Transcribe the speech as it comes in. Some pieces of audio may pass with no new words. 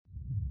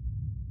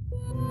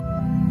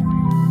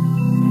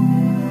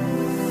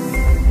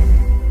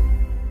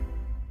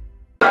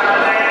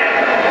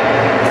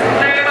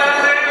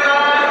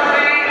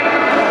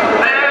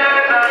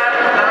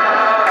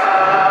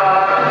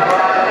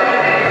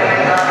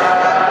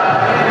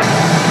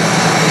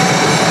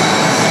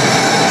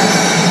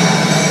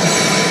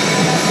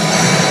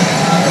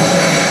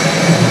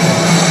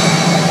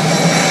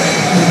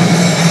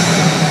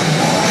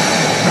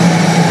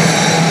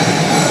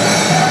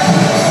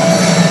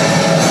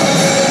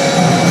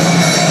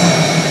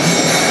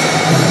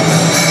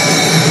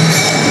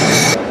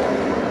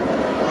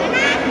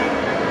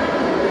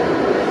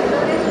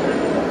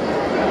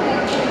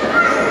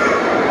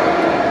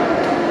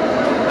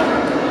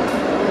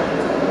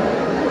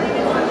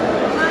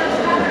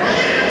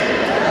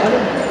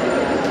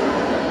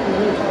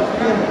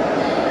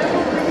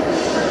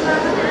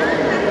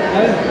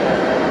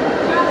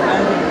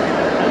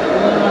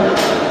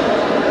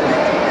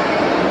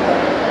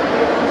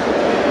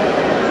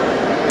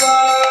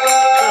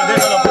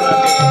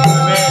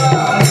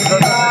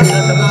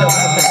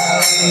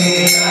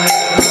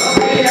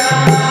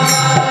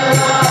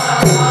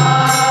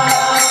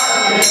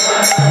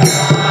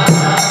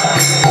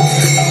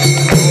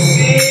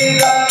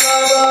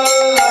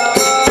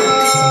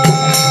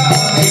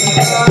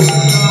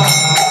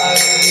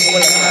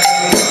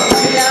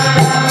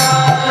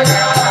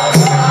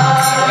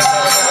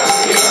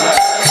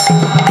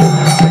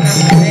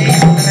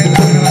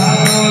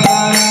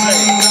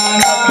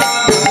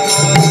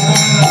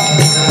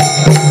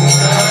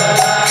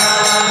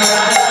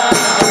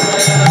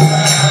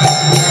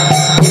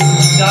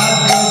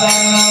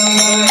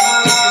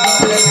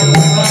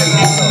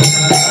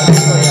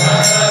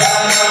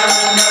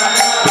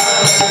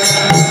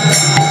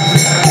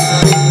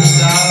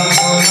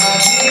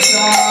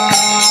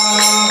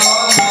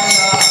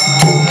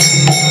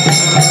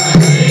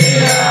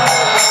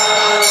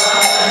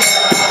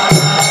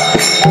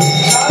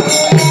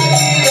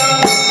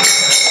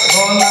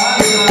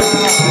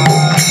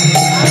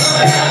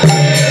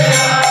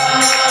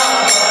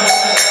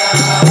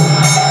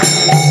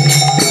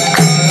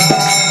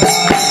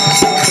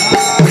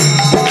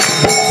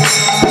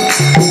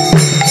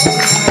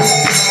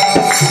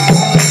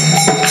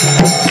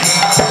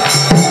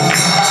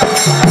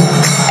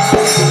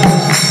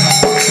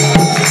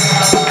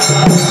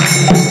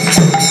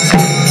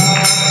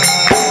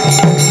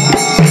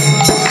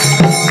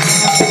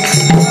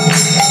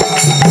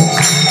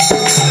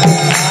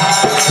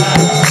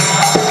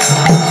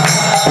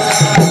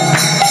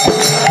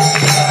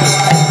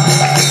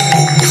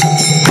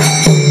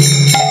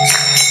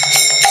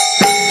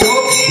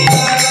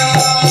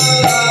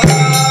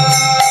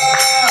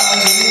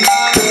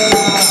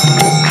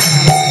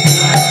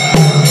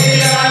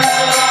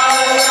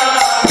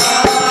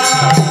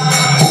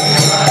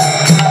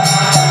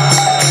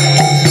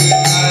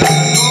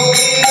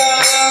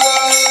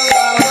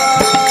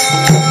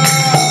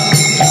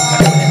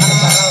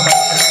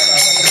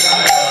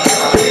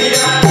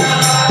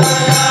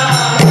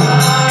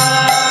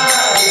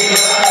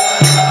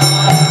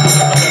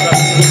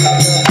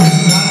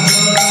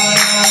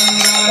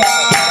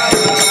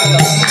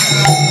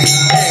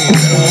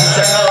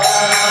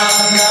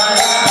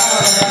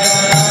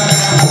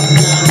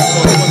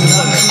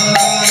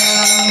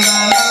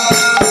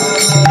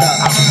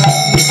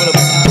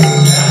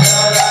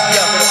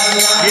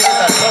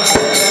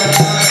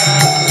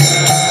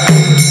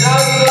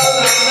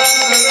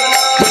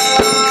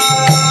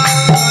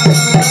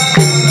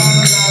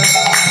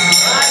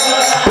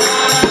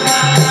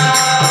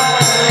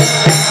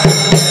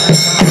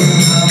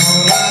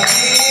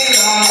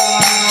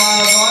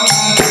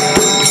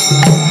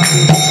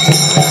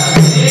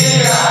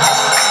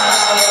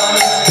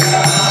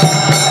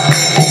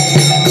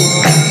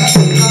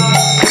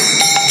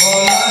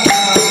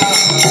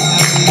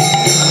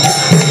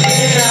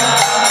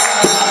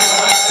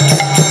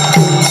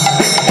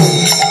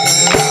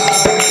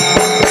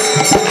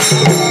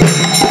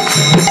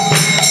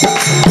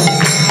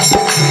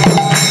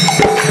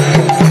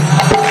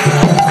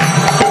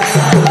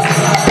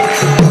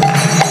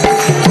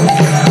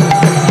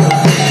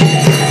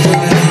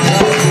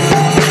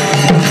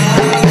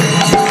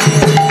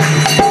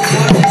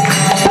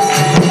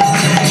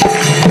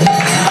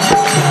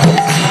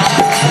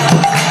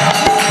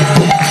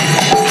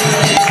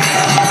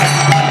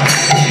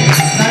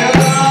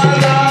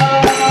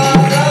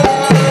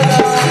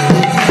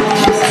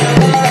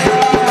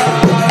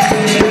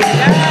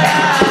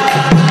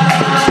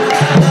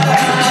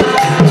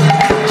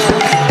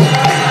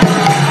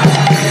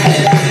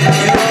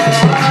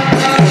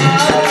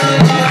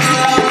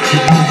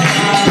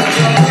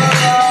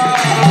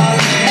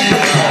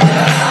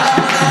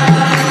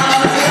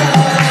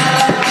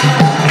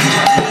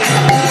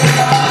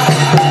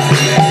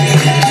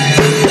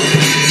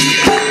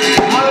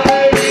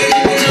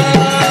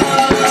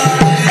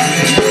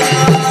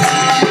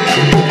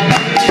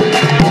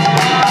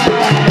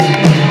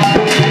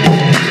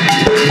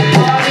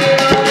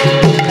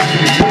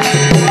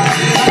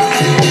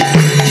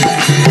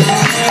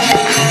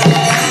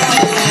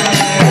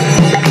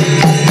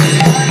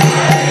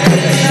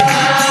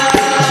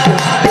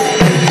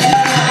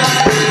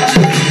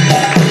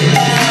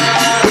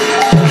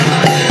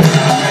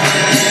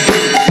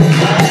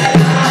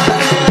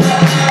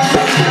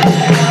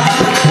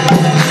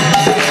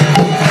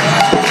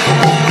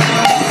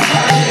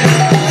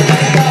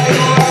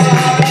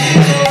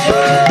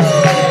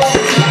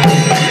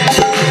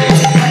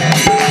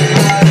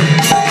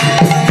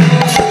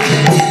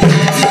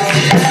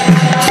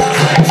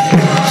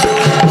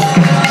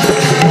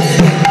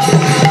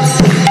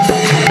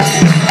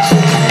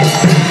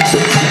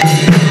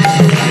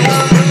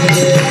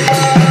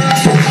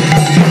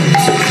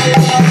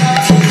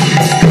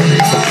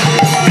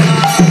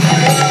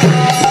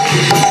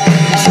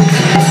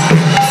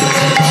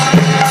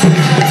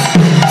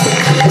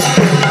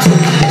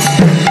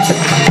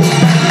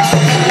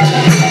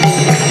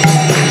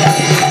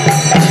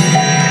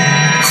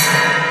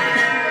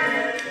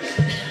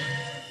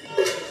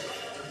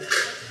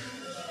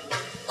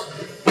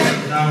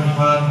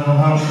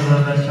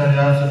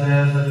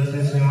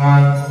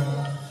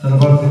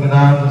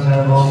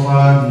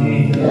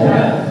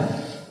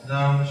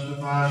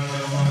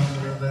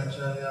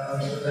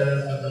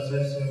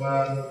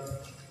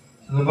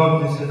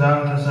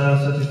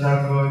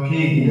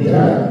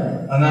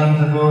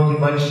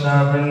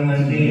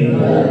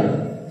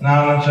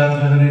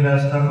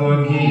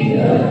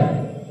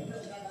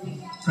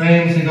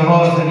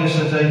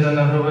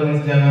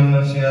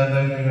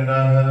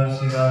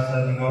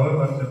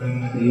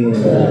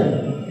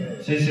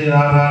Shri Shri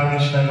Radha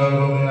Krishna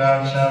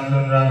Govinda Shyam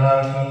Radha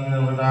Kunja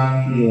Vadam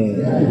ki,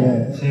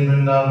 Shri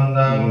Vrindavan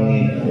Dham ki,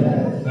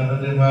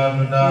 Navadvipa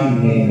Vadam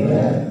ki,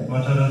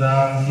 Mathura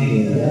Dham ki,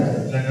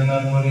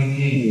 Jagannath Puri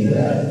ki,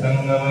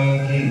 Gangamai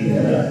ki,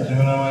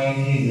 Jamunamai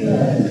ki,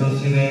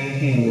 Tulsi Dev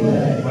ki,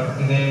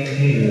 Bhakti Dev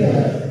ki,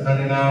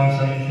 Harinam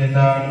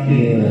Sankirtan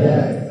ki,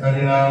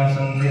 Harinam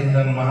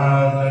Sankirtan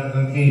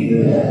Mahajagya ki,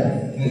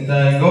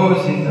 Nitai Gaur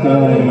Sita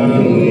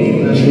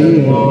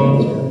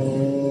Mahaprabhu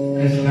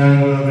Krishna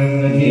Guru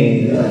Vrinda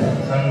ki,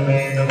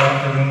 Sanveda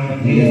Bhakta Vrinda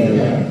ki,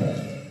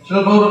 Shri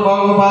Guru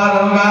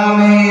Prabhupada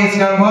Gami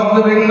Isha Bhakta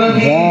Vrinda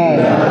ki,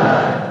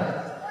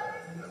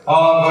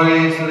 all glory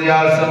to the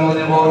Asama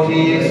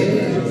devotees,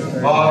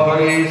 all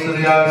glory to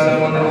the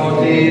Asama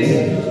devotees,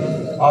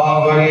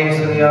 all glory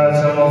to the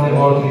Asama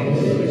devotees,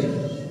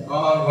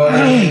 all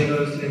glory to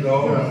Sri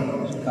Gauranga.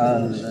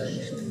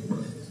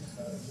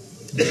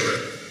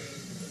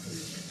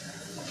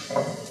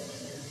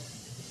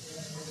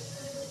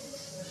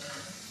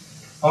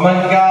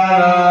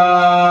 Amanjana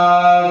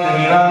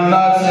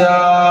Timirandasya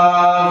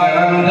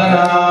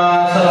Gananjana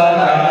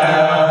Salanaya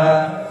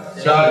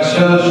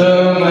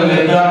Chakshushu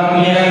Militam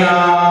Yena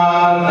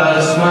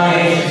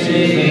Tasmai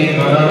Shri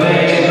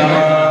Gurave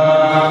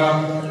Namah.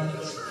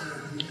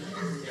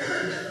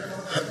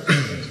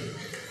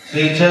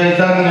 Shri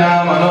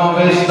Chaitanya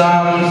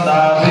Manovishtam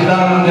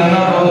Sthapitam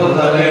Jana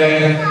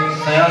Bhutale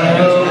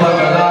Sayanrupa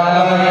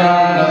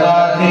Gadadayam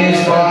Gadati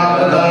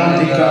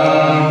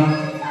Swadadantikam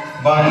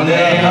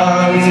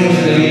Vandeham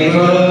Shri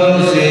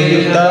Guru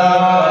Shri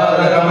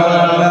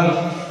Yuddhaparakamam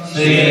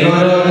Shri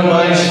Guru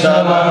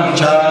Vaishnavam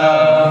Cha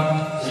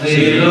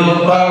Shri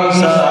Rupam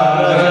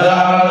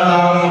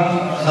Sagadhanam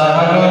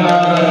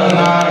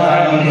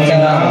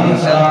Sahaganadhanam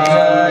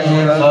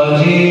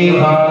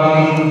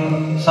Sajivam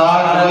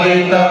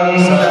Sadvaitam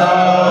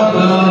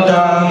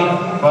Savadutam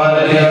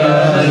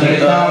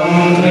Paryasahitam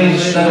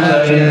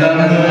Krishna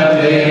Chaitanya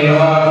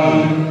Devam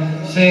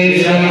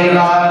Shri Shri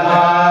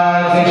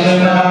Radha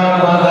Krishna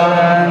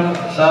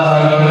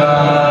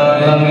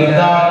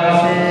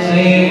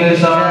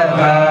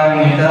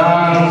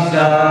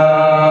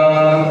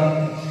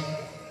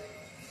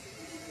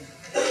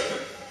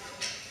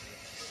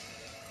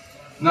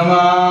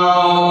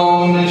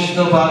Namo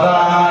Vishnu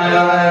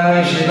Padaya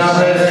Vishnu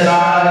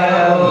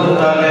Prasthaya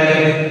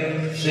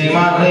Bhutale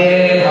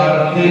Śrīmate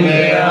Bhakti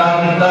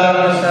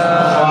Vedanta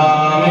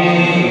Swami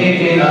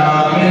Iti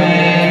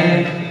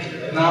Namine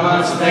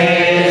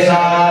Namaste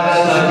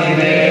Saraswati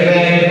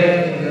Deve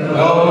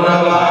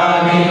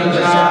Gauravani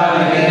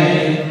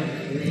Pracharine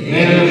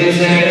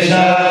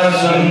Nirvishesha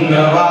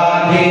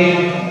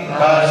Sunyavadi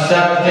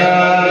Paschatya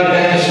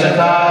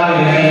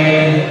Viveshatarine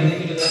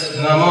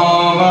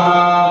Namo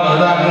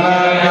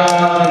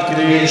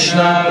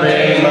Krishna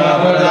Prema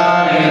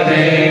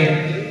Pradayate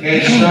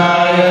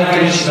Krishnaya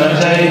Krishna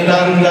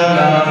Chaitanya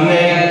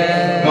Namne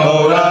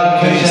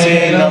Gauradhise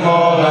Namo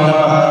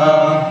Namaha.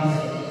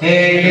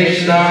 Hey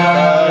Krishna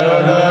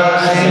Radha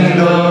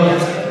Sindhu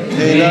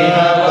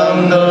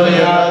Dinabandhu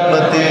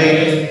Yadpate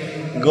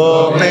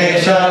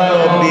Gopesha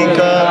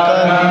Gopika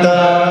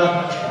Kanta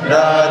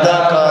Radha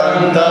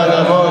Kanta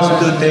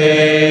Namostute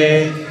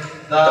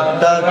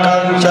Tapta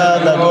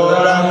Kanchana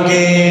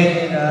Gaurangi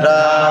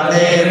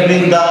Radhe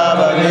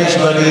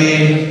Vrindavaneshwari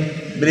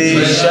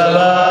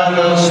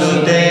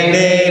Vrishabhanusute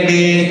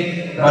Devi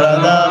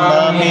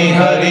Pranamami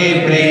Hari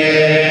Priye.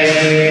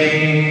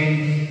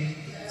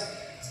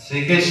 Shri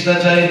Krishna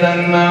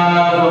Chaitanya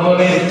Prabhu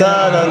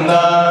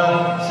Nityananda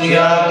Shri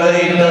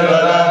Advaita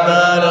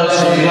Gadadhara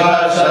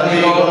Srivasadi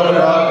Gaur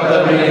Bhakta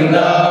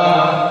Vrinda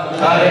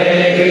Hare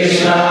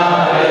Krishna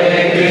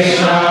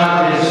Krishna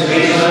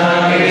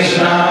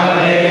Krishna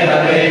Hare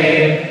Hare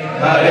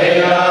Hare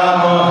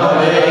Rama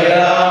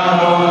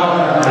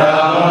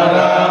Rama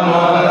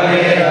Rama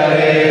Hare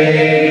Hare.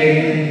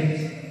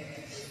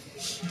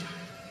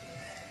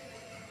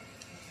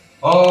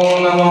 Om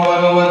Namo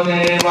Bhagavate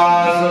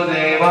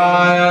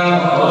Vasudevaya.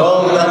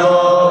 Om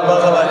Namo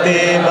Bhagavate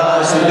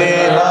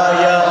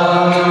Vasudevaya.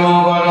 Om Namo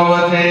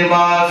Bhagavate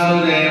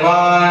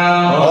Vasudevaya.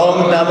 Om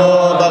Namo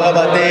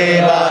Bhagavate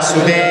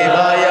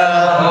Vasudevaya.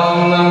 Om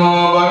Namo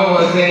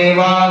Bhagavate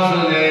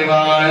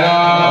Vasudevaya.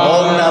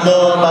 Om Namo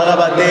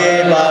Bhagavate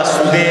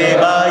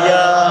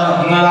Vasudevaya.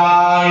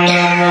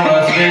 Narayana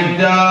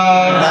Namaskritya.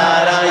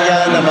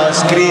 Narayana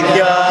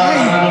Namaskritya.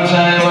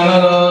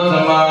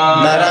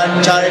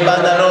 Naranchayva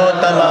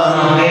Narottama.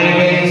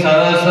 Devi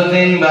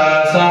Saraswati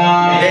Vyasam.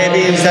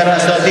 Devi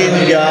Saraswati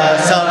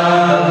Vyasam.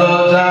 Tato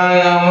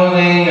Jaya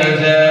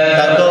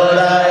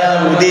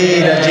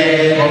Mudiraje.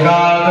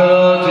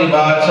 Mogakaroti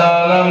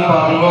Vachalam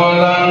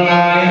Pangolam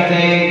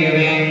Gaite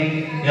Girim.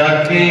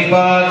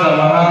 Yakripa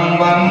Samaham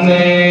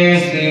Vande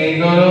Sri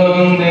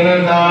Gurun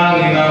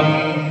Dinadaninam.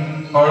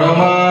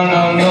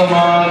 Paramananda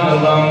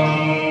Madhavam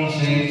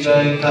Sri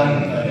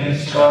Chaitanya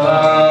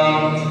Ishwaram.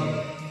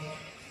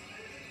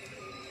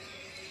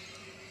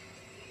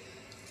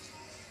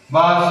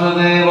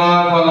 Vasudeva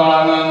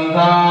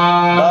Kalananda.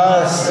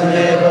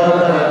 Vasudeva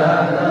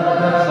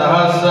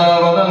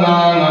Sahasravadana.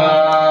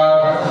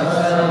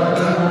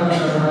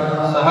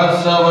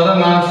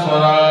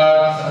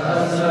 सहस्रवदनस्वराट्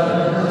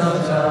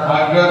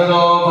अग्रतो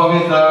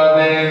भविता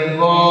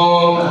देवो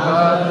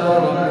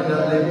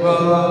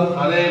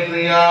हरे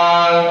प्रिया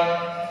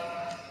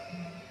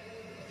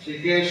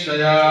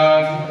चिकित्सया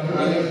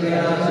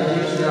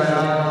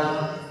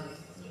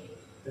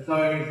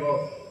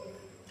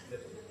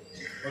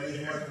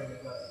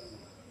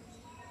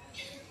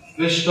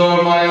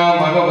विष्णुर्माया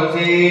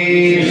भगवती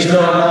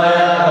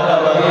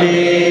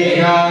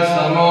या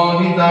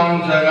समोहितं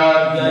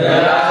जगत्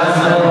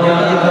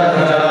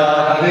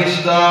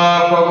अधिष्ठा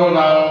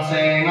प्रभुनां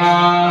सेना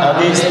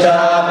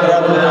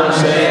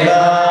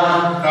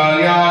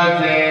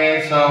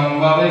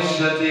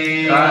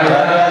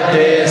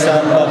कार्यार्थे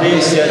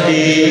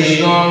संभविष्यति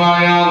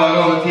विष्णुर्माया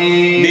भगवती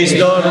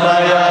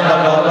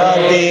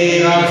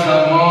या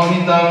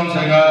समोहितं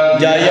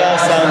जगत्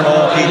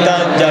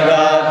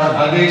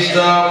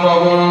अधिष्ठा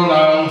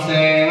प्रभुनां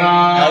सेना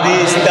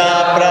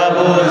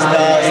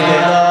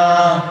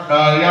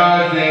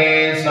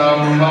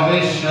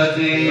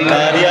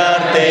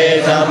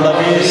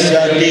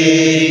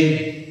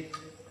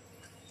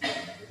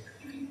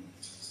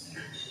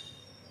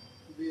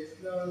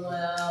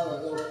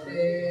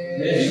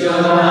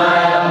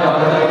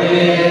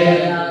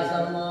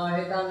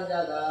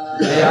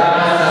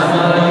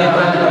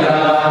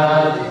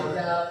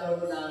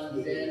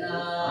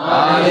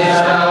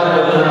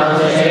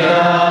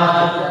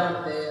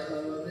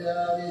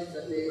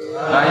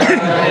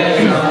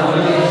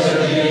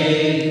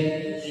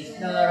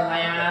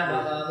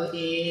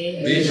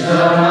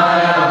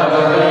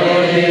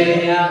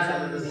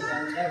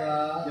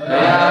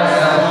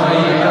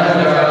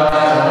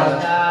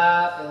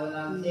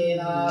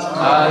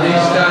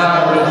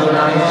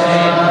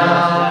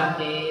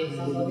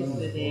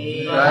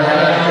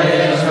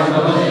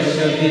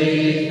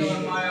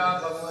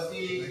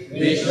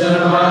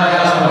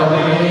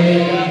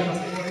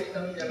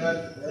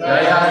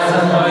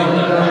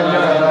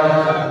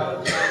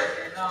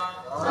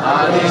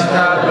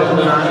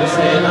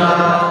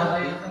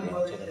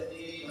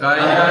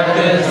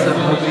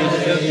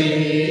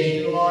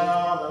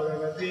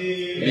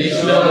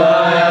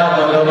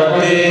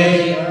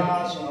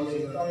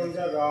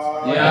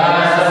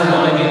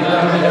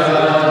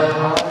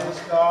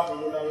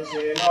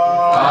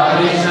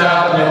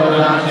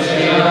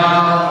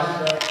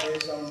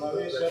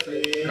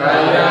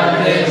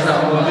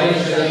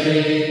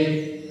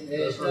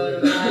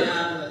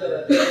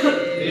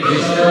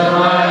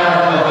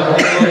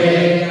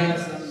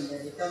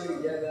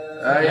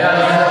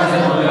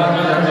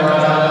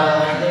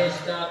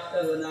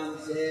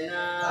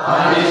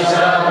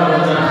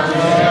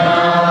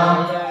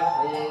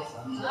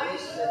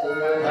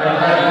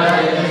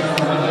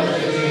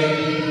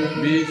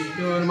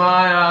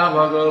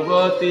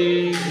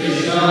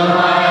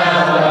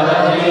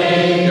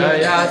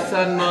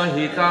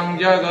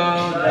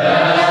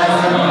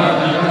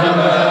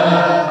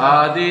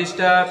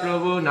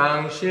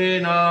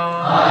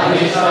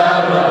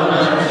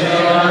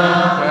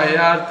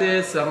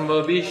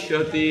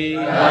संभविष्यति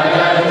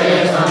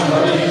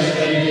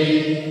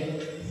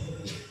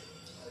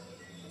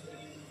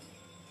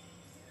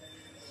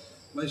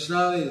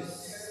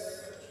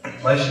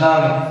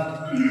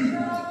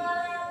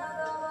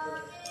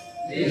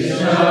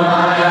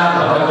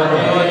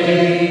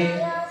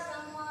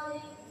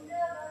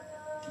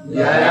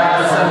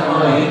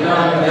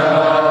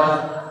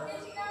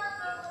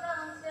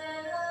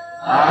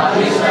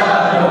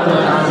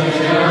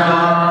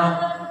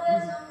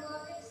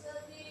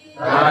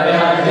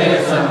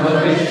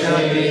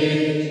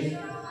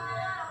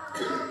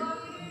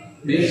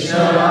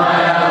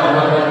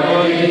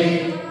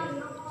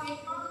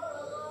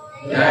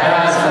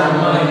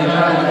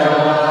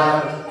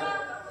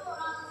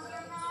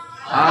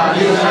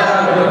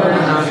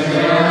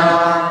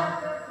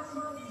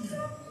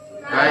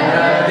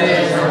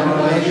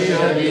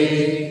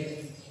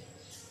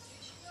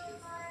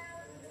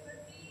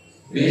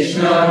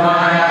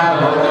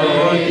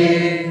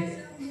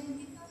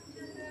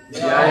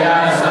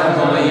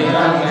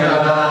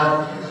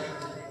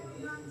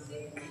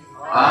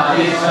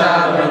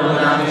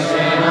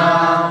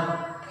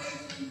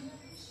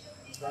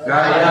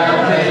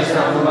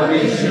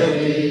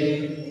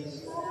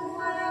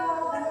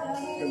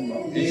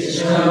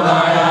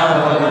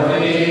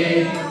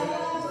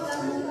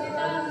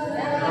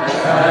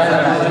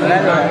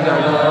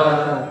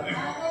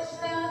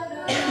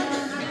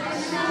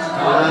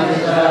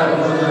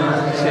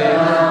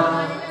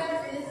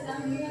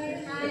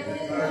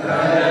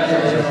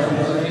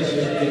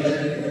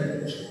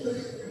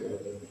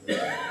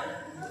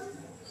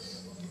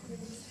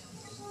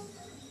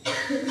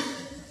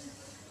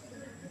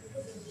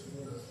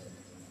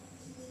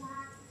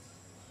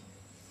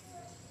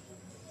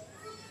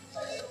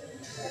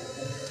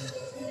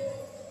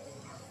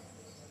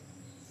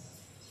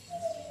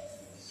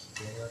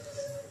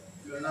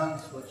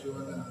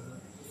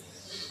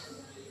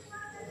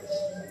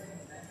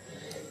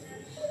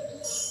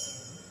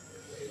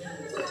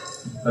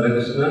हरे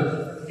कृष्ण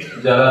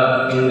যারা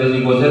ইংরেজি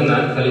বোঝেন না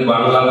খালি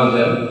বাংলা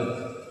বোঝেন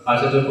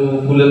আশেটুকু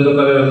ফুলের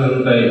দোকানের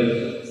ওখানটায়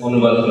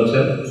অনুবাদ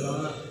করছেন।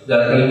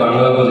 যারা খালি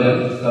বাংলা বোঝেন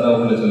তারা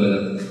ওখানে চলে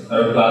যান,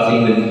 কারণ ক্লাস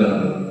ইংরেজিতে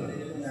হবে।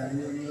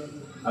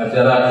 আর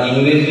যারা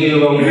ইংরেজি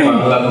এবং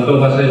বাংলা দুটো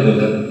ভাষাই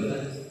বোঝেন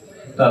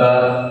তারা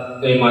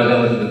এই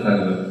মাঝামাঝিতে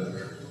থাকবে।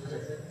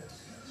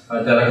 আর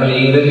যারা খালি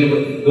ইংরেজি,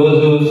 those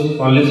who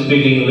only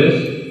speak English,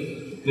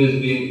 please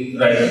be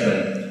right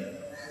side.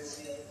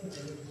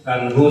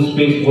 And who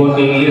speaks both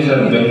English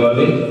and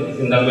Bengali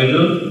in the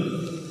middle,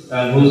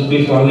 and who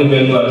speaks only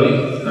Bengali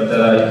at the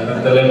right, at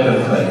the left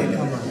hand side.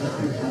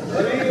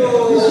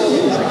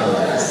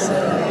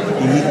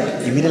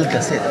 Email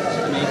cassette.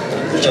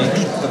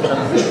 Chunky.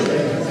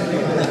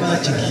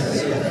 Chunky.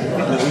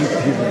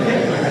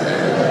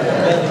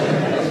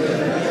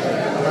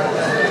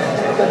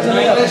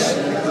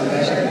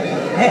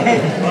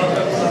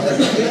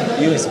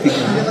 You speak.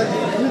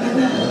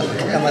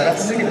 Cámara.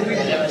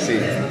 Sí.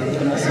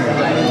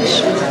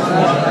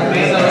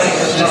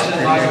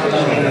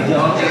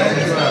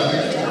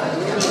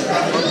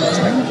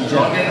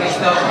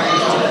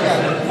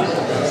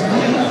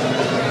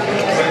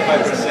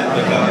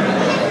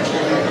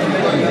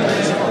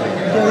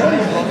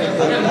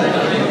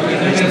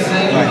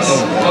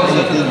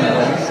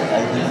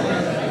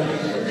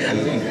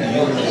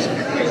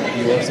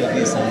 You also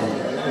do some.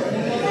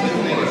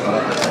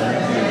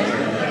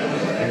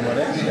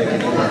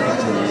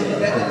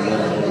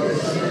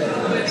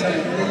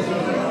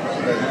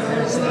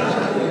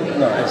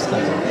 No, it's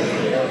coming.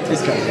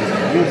 It's coming.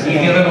 You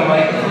give him a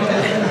mic.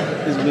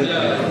 It's good.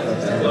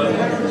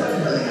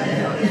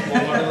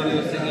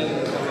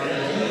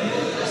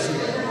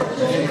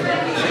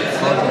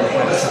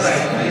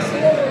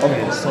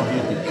 Okay, so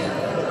beautiful.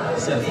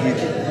 So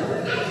beautiful.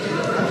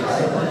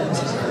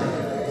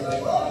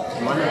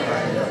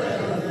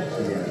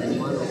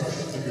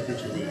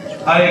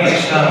 Hare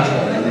Krishna.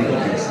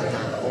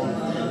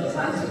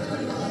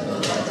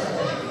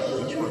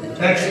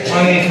 Text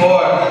 24.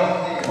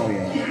 Oh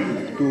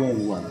yeah, 2 and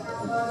 1.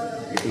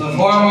 The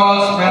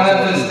foremost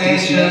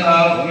manifestation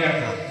of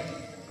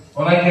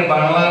Onake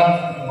Bangla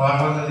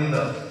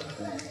Bhāgavatam.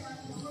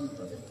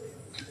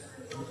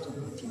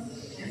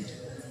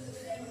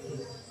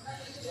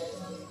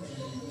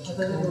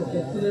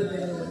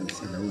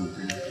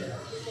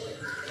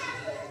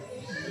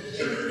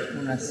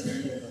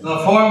 The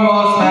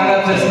foremost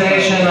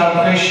manifestation of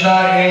Krishna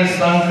is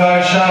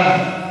Sankarshan,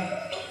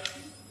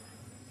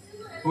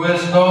 who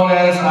is known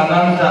as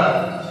Ananta.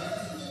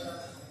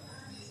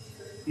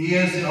 He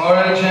is the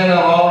origin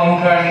of all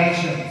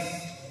incarnations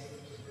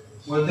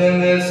within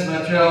this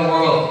material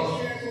world.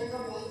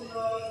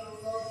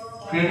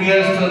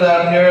 Previous to the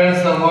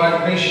appearance of Lord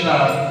Krishna,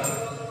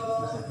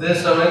 this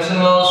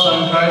original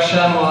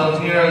Sankarshan will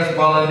appear as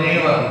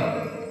Baladeva,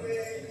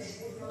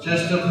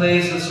 just to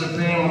please the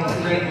Supreme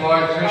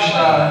Lord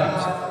Krishna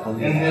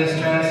in his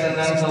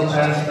transcendental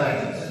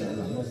pastimes.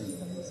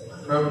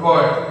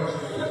 Purport.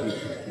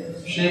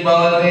 Sri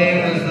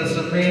Baladeva is the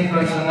Supreme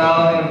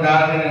Personality of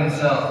Godhead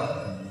himself.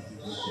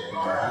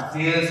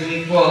 He is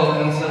equal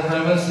in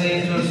supremacy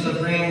to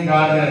Supreme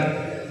Godhead.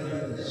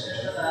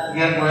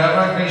 Yet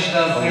wherever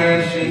Krishna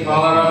appears, Sri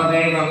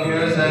Balaramdeva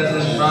appears as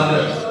his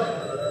brother,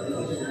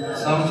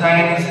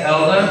 sometimes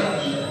elder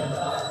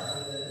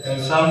and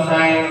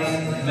sometimes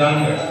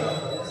younger.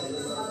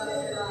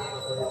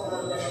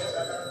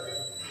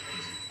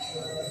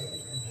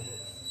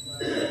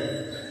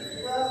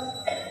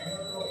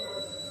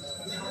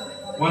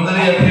 When did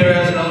he appear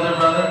as elder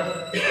brother?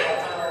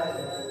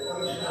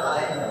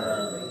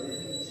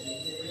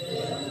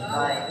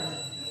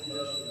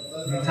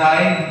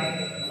 Nitai?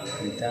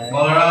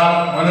 Balaram,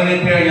 when did he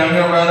appear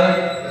younger brother?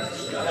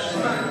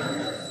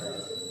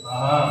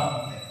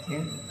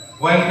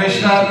 When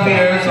Krishna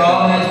appears,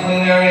 all his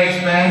plenary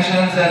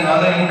expansions and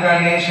other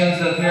incarnations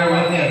appear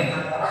with him.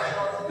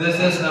 This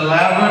is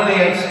elaborately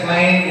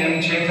explained in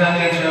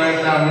Chaitanya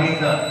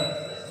Charitamrita.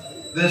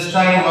 This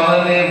time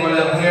Baladeva would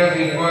appear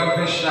before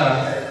Krishna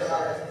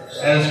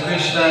as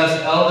Krishna's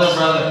elder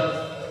brother.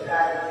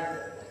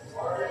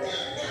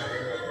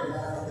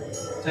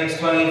 Text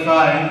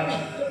 25.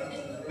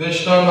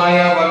 Vishnu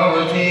Maya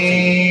Bhagavati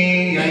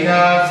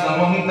Yaya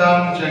Samohitam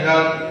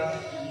Jagat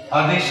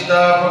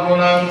Adishta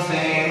Pagunam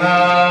Sena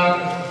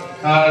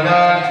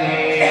Kargate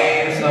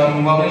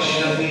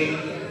Sambhavishyati.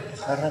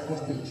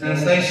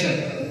 Translation.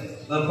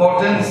 The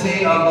potency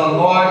of the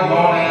Lord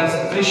known as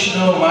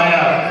Vishnu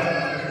Maya,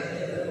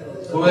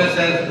 who is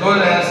as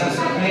good as the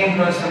Supreme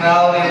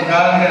Personality of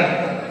Godhead,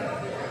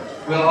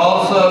 will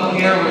also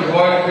appear with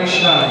Lord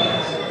Krishna.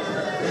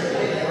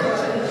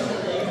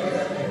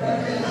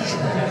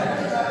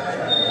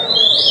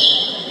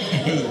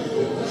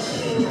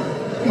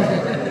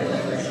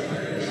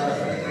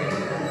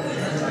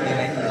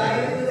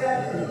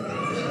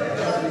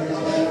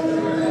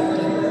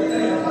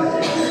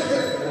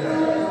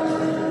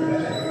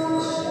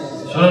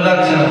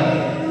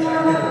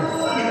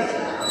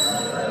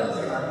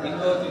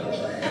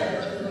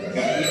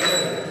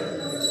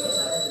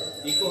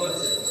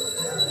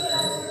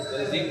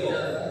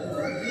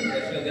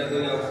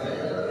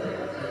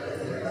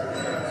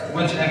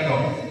 Which echo?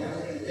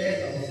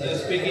 So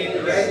speaking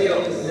right,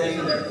 you're saying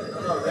that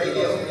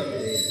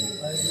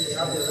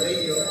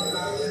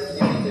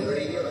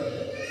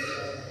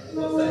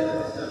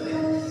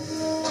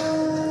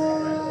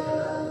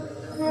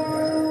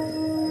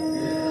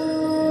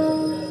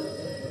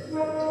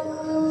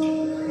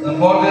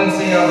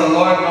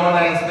Lord known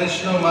as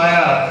Vishnu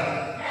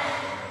Maya,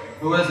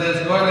 who is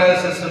as good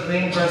as the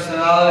Supreme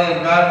Personality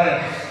of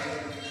Godhead,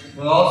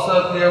 will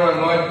also appear with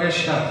Lord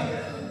Krishna.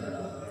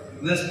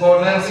 This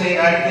potency,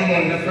 acting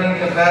in different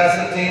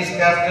capacities,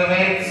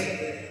 captivates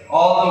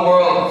all the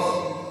worlds,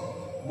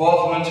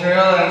 both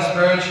material and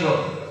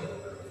spiritual.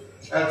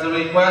 At the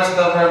request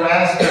of her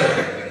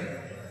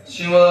master,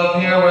 she will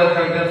appear with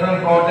her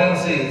different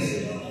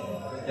potencies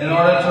in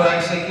order to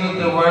execute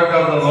the work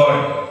of the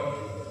Lord.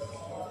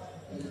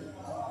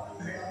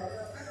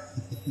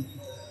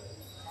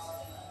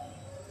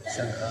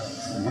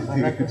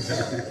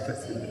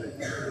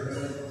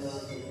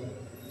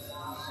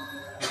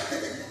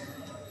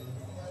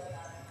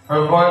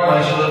 Report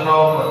by Srila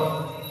Prabhupada.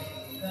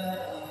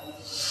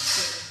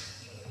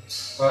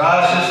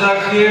 Parasya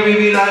Shaktir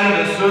Vividai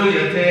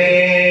Visuriyate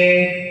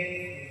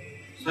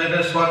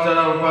Sveta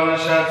Swatara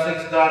Upanishad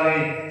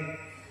 6.8.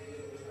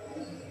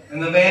 In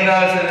the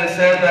Vedas it is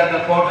said that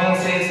the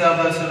potencies of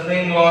the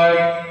Supreme Lord,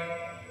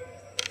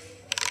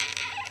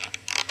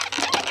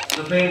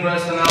 Supreme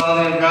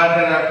Personality of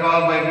Godhead, are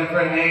called by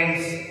different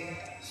names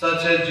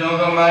such as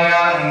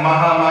Yogamaya and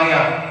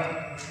Mahamaya.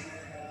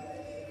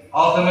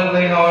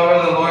 Ultimately,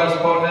 however, the Lord's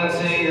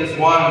potency is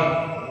one.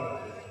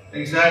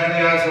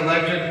 Exactly as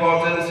electric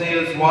potency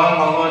is one,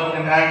 the Lord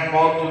can act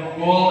both to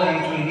cool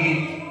and to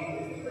heat.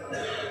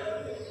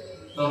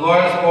 The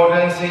Lord's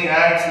potency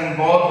acts in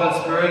both the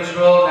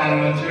spiritual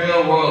and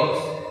material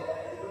worlds.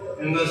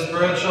 In the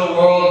spiritual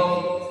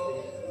world,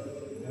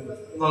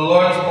 the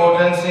Lord's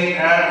potency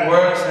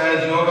works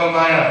as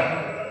Yogamaya.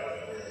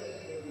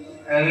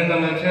 And in the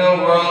material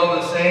world,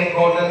 the same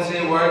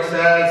potency works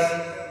as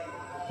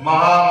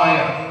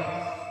Mahamaya.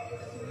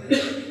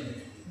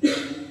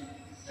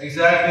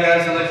 Exactly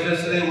as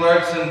electricity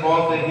works in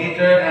both the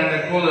heater and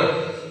the cooler.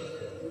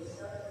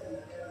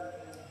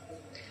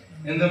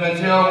 In the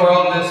material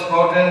world, this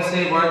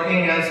potency,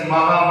 working as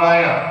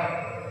Mahamaya,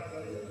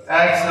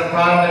 acts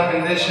upon the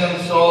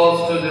conditioned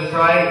souls to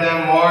deprive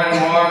them more and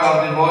more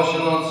of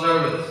devotional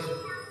service.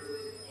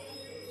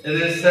 It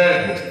is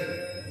said,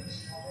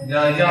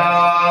 Yaya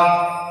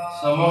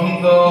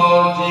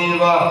samohito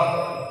jiva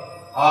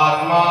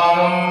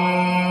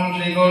atmanam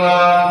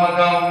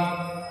trigunatmakam.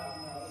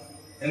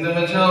 In the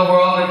material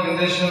world, the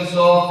conditioned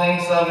soul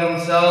thinks of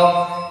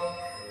himself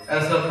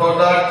as the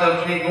product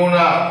of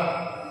Triguna,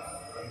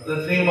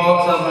 the three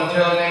modes of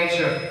material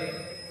nature.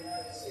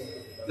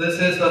 This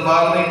is the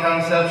bodily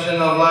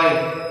conception of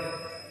life.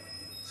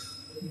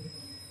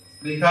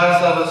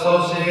 Because of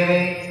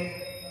associating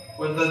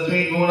with the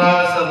three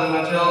gunas of the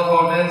material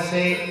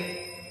potency,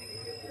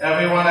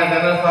 everyone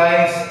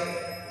identifies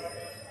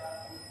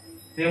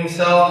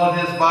himself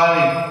with his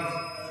body.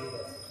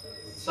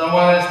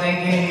 Someone is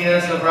thinking he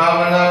is a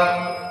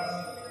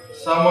Brahmana,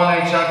 someone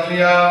a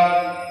Kshatriya,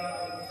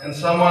 and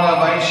someone a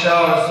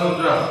Vaishya or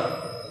Sudra.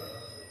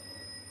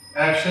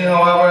 Actually,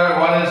 however,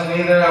 one is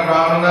neither a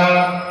Brahmana,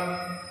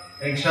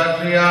 a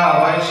Kshatriya,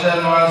 a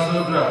Vaishya, nor a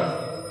Sudra.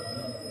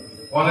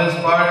 One is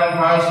part and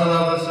parcel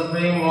of the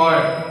Supreme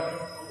Lord,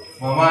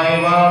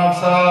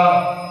 Mamayavamsa.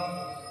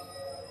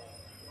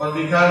 But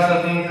because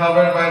of being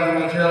covered by the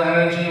material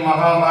energy,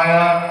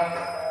 Mahamaya,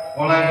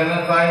 one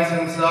identifies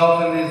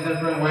himself in these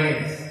different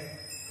ways.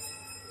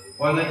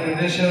 When the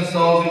conditioned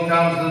soul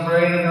becomes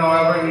liberated,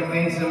 however, he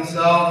thinks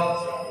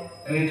himself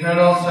an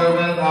eternal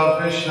servant of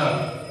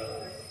Krishna.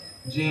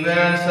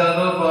 Jiver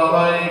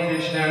Sadupavai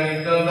Krishna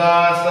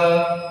Nitodasa.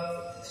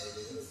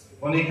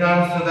 When he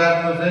comes to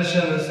that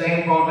position, the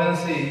same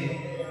potency,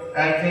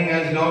 acting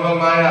as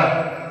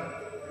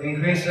Yogamaya,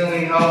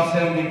 increasingly helps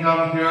him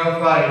become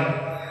purified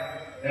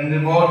and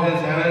devote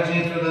his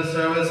energy to the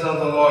service of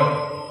the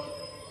Lord.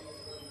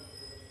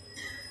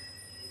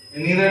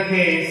 In either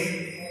case,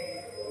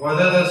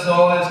 whether the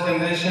soul is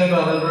conditioned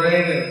or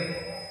liberated,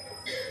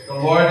 the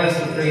Lord is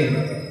supreme.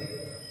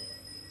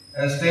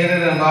 As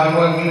stated in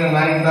Bhagavad Gita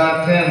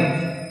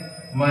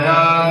 9.10,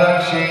 Maya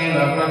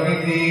dakshina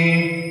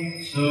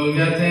prakriti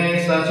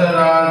suyate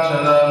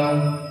sacharacharam.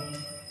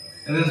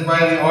 It is by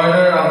the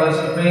order of the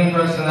Supreme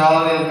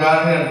Personality of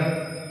Godhead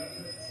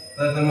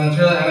that the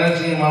material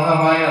energy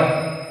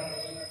Mahamaya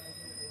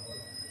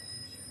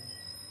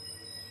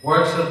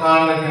works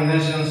upon the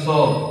conditioned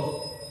soul.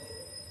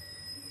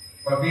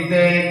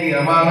 Papite ki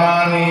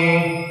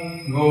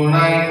amanani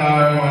gunai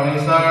karmani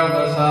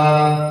sarvasa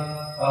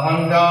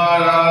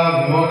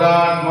ahankara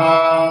vimodatma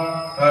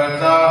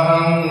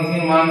kartaham iti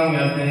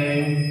manyate.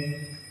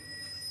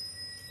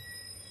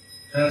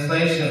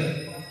 Translation: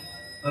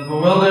 the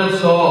bewildered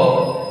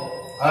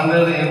soul,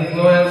 under the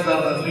influence of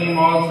the three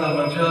modes of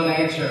material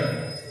nature,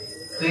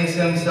 thinks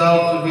himself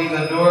to be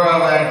the doer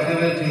of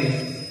activities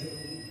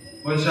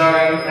which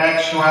are in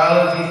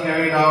actuality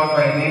carried out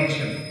by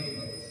nature.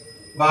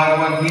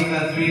 Bhagavad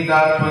Gita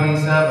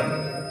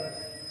 3.27.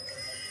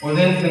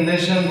 Within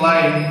conditioned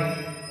life,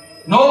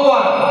 no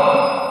one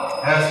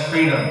has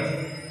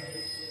freedom.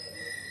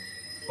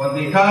 But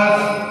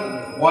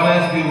because one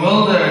is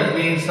bewildered,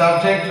 being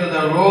subject to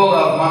the rule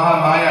of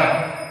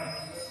Mahamaya,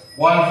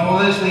 one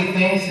foolishly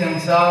thinks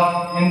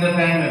himself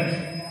independent.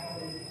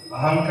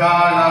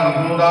 ahankara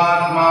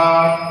vimudatma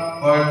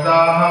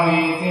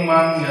vartahamiti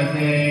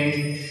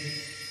manyate.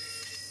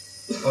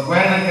 But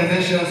when the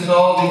conditioned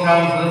soul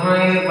becomes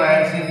liberated by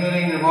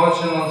executing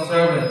devotional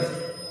service,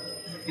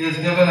 he is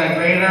given a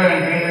greater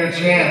and greater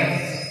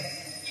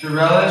chance to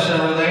relish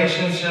a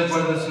relationship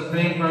with the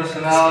Supreme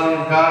Personality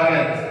of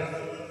Godhead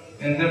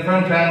in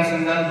different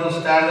transcendental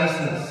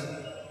statuses,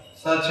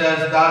 such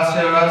as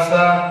Dasya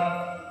Rasa,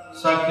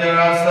 Sakya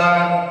Rasa,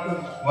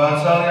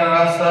 Vatsalya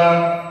Rasa,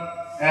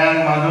 and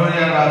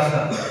Madhurya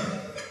Rasa.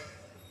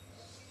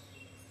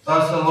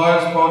 Thus the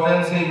Lord's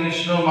potency,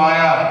 Vishnu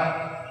Maya,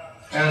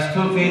 has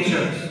two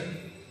features,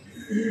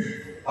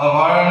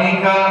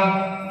 Avaranika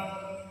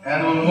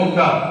and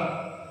Unmukha.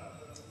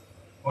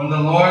 When the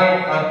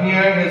Lord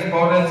appeared, his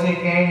potency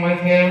came with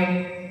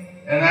him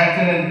and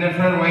acted in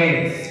different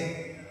ways.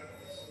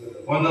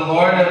 When the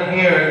Lord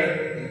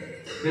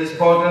appeared, his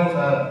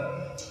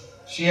potency,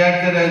 she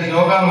acted as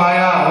Yoga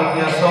Maya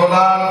with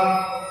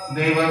Yasoda,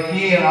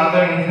 Devaki, and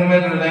other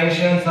intimate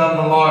relations of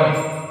the Lord.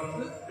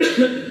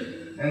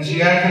 And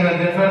she acted in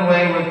a different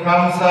way with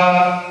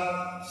Kamsa,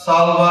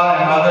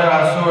 Salva, and other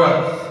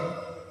asuras.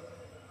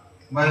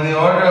 By the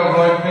order of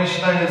Lord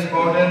Krishna, his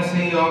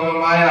potency, Yoga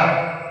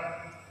Maya,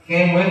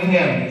 came with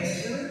him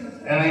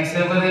and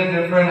exhibited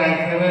different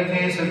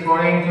activities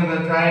according to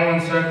the time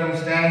and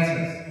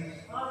circumstances.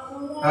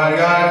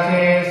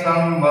 Karyate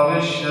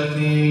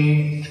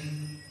sambhavishyati.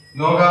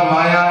 Yoga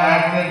Maya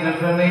acted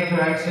differently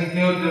to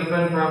execute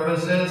different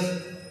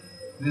purposes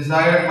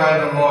desired by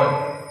the Lord.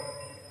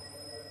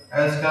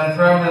 As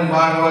confirmed in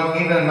Bhagavad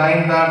Gita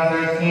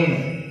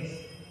 9.13,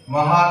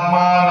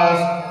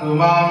 Mahatmanas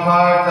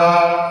tumamparta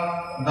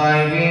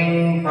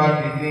daivim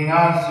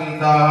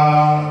prakritinasvita.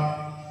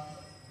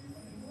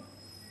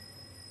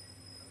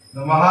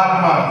 The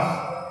Mahatmas,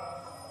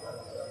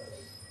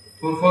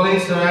 who fully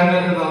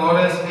surrender to the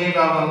lotus feet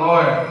of the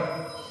Lord,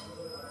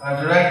 are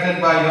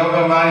directed by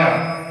Yoga Maya,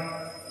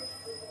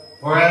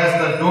 whereas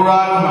the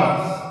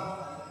Duratmas,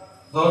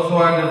 those who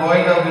are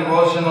devoid of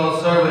devotional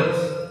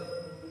service,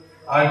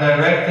 are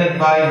directed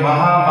by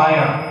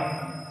Mahamaya.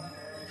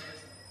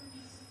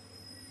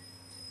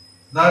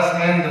 Thus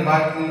end the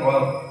Bhakti,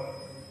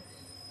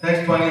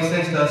 text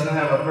 26 doesn't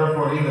have a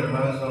purport either,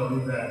 might as well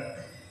read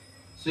that.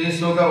 Sri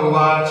Sukha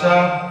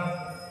Uvacha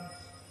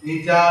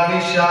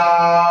Ityadisha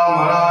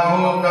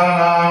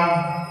Maraghukanam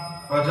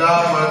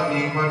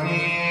Prajapati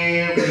Pati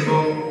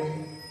Vidu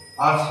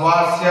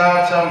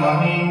Aswasya Cha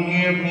Mahim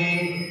Girbhi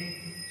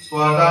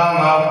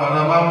Swadama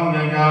Paramam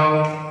Yagav.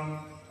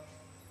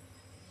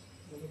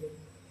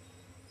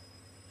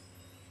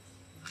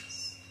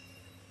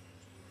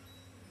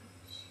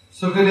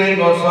 Sukadeva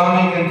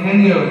Goswami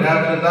continued,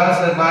 after thus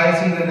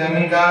advising the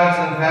demigods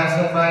and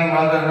pacifying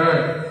Mother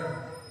Earth,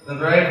 the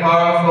very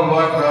powerful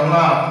Lord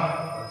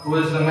Brahma, who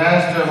is the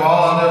master of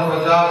all other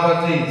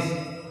Prajapatis,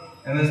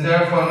 and is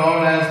therefore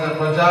known as the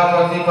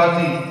Prajapati,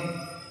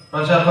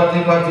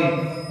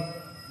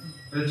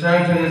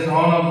 returned to his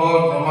own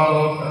abode,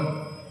 Brahmaloka.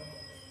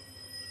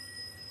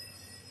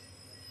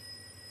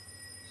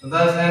 So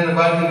thus end the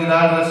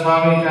Bhaktivedanta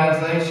Swami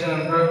translation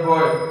and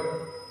purport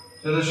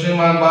to the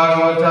Śrīmad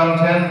Bhāgavatam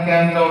 10th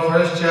Canto,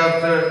 1st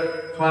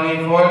chapter,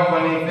 24th,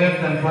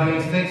 25th, and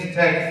 26th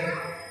text,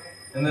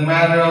 in the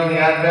matter of the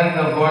advent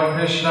of Lord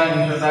Krishna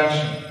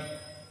introduction.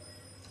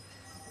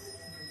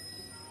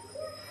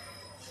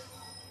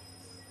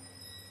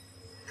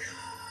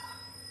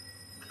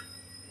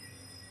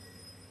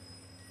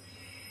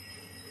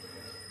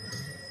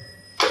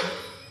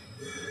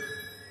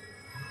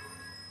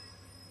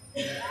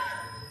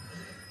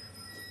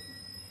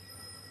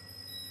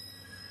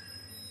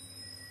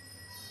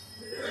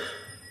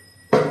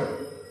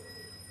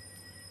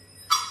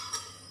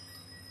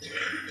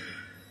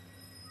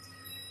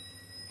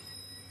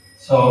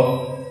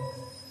 So,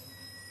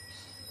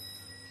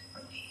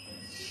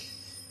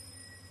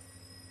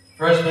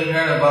 first we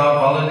heard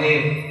about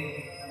Baladev.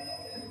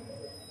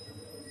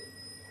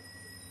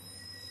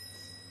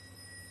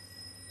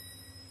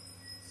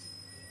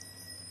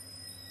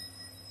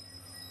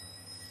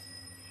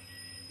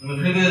 In the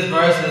previous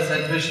verse it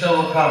said Krishna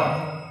will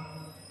come.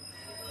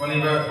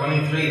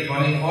 23,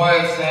 24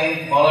 it's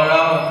saying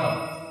Balaram will come.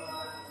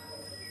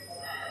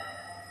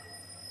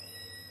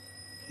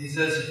 He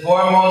says the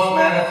foremost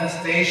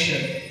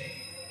manifestation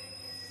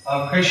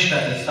of Krishna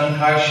is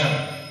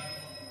Sankarshan,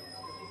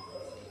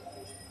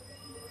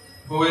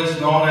 who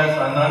is known as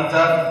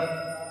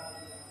Ananta,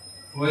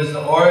 who is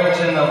the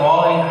origin of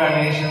all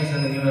incarnations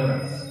in the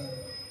universe.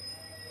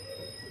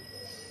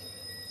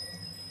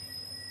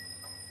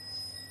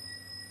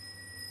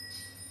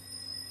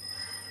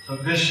 So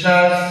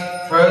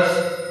Krishna's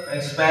first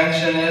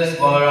expansion is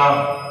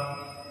Balaram,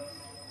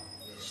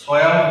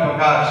 Swayam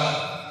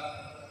Prakash.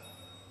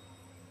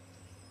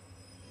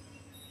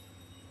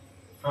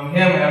 From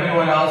him,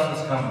 everyone else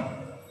is coming.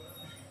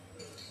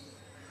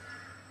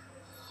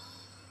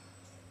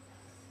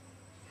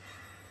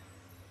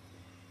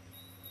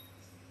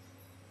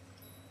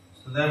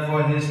 So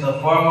therefore, he is the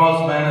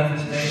foremost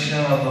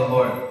manifestation of the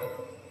Lord.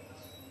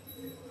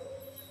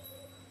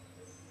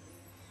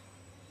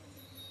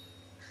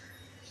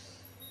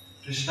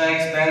 Krishna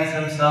expands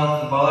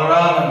himself to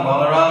Balaram, and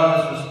Balaram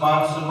is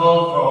responsible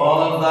for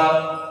all of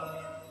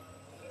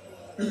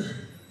the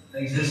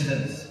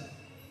existence.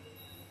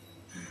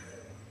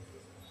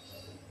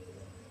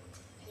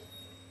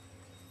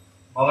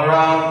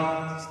 Balaram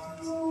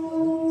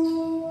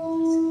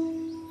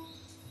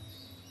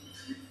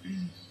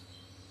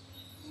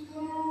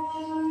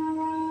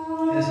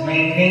is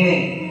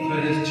maintaining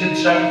through his Chit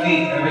Shakti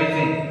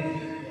everything.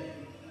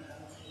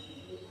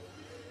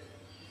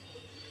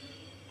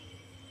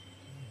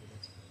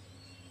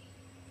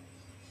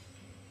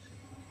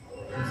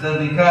 So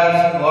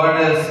because Lord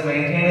is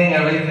maintaining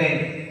everything,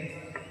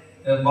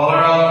 if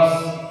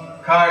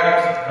Balaram's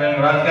cart during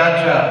Rath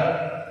Yatra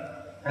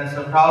has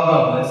a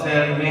problem, they say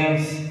it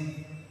means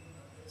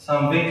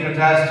some big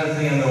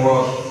catastrophe in the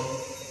world.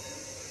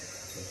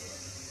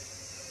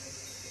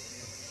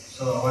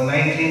 So in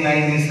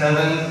 1997,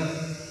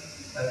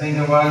 I think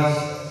it was,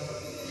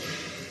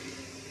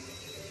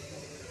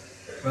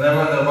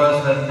 whenever there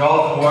was that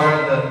Gulf War,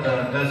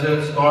 that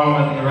desert storm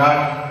in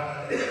Iraq,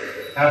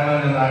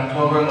 happened in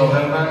October,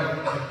 November.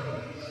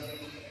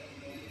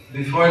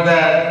 Before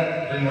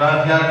that, during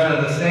Rath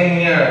Yatra the same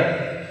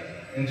year,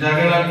 in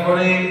Jagannath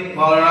Puri,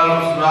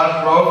 Balaram's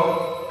Rath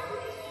broke,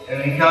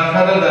 and in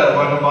Calcutta the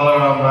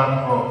Balaram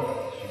Rath broke.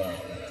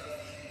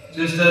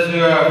 Just as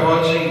we were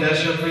approaching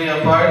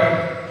Deshapriya Park,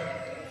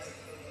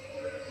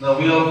 the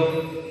wheel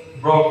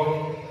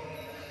broke,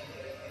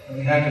 and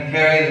we had to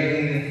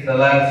carry the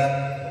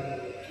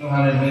last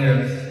 200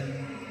 meters.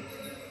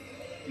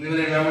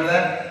 Anybody remember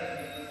that?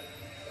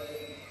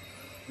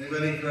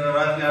 Anybody for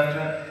Rath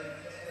Yatra?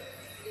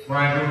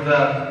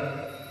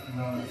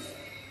 No.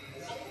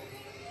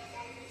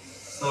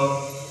 So,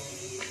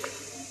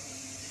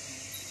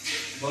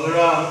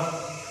 Balaram,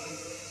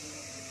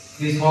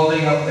 he's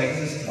holding up the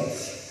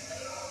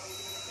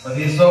existence. But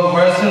he's so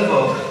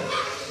merciful.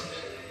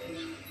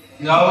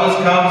 He always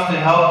comes to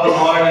help the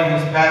Lord in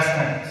his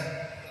pastimes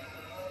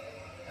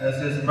as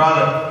his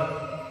brother.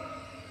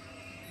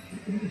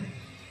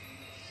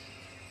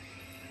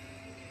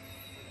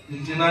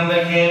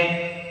 Nityananda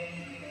came.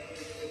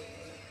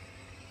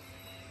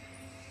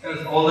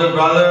 His older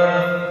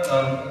brother,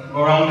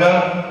 Gauranga,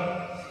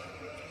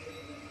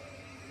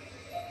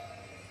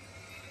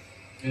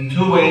 in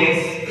two ways.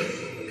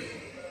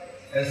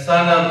 As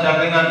son of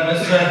Jagannath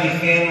Mishra, he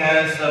came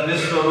as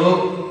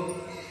Vishwarup,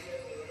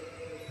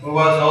 who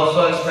was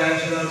also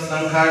expansion of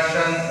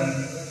Sankarshan, and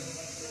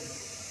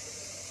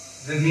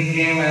then he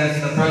came as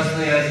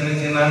personally as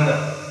Nityananda.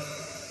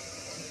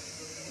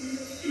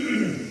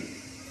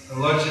 The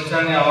Lord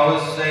Chaitanya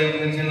always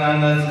said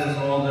Nityananda is his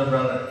older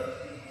brother.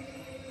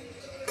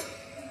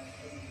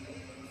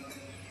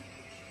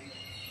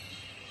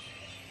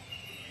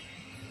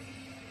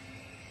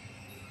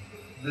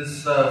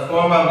 This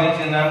form of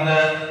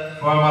Nityananda,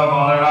 form of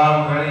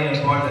Balaram, very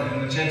important. In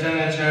the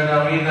Chaitanya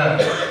Charitamrita,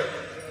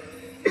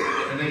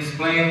 it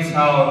explains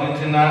how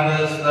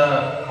Nityananda is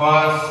the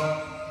cause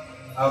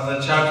of the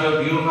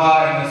Chaturvyuha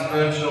in the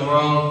spiritual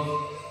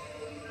world,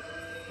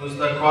 who's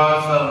the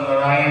cause of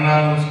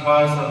Narayana, who's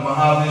cause of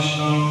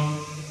Mahavishnu,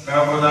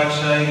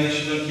 Garbhodakshaya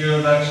Vishnu,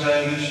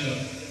 Kirodakshaya Vishnu,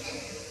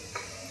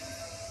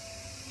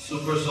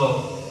 Super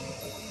Soul.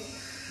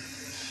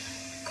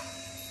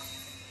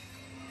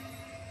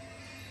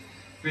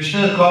 Krishna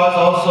is cause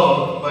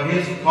also, but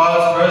he's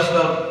cause first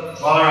of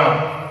Balaram,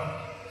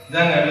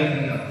 then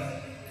everything else.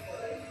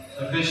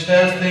 So Krishna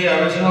is the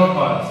original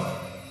cause,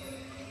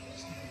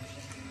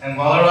 and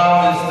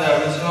Balaram is the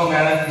original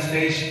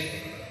manifestation.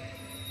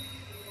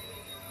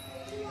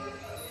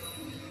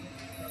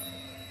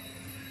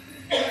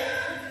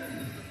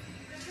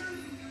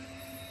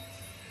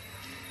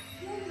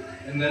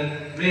 And the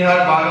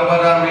Brihad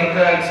Bhāgavatam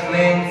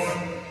explains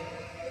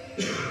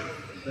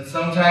that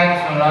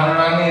sometimes when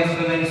Radharani is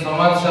feeling so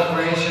much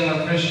separation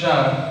of Krishna,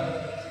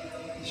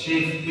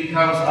 she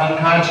becomes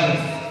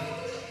unconscious.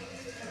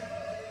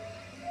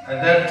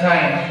 At that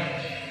time,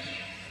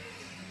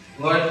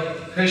 Lord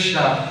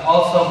Krishna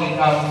also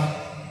becomes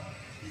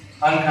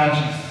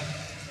unconscious.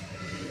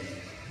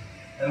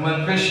 And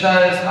when Krishna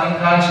is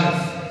unconscious,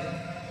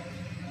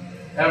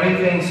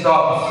 everything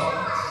stops.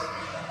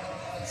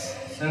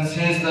 Since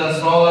he is the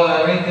soul of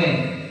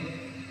everything,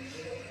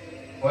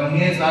 when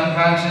he is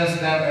unconscious,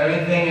 then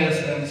everything is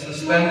in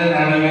suspended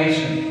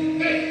animation.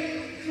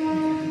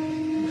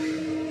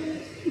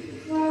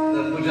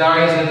 The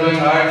pujaris are doing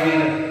arti.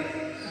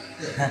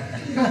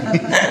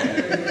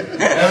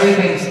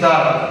 Everything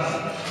stops.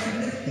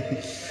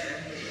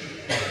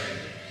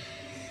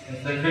 If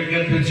the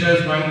cricket pitcher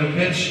is going to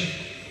pitch,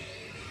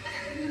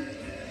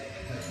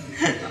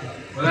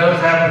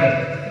 whatever's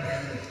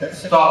happening,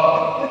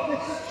 stop.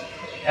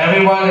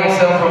 Everyone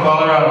except for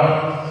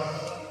Balaram.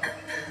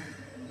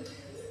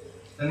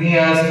 Then he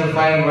has to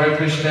find where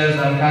Krishna is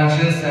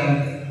unconscious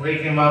and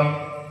wake him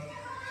up.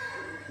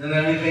 Then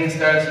everything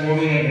starts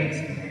moving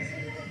again.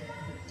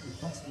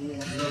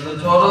 So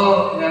the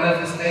total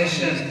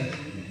manifestation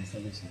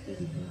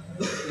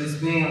is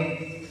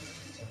being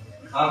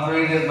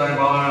operated by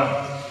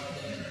Balaram.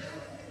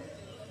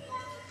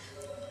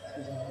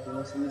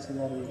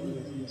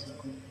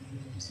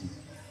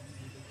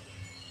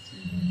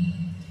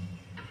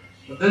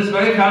 But this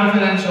very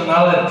confidential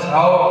knowledge,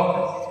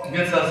 how it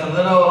gives us a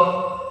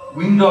little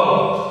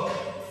window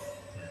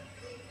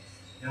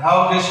in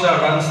how Krishna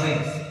runs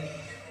things.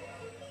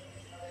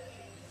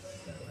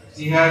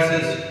 He has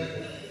his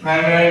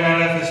primary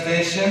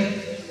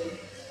manifestation,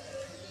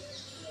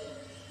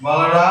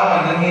 Balaram,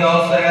 and then he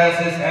also has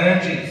his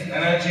energies.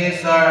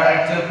 Energies are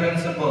active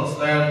principles.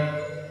 They're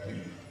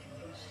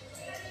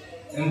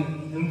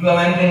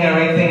implementing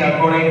everything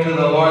according to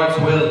the Lord's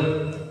will.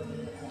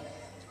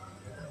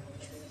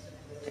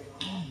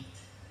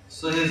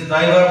 So his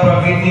Daiva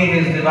Prakriti,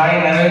 his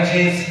divine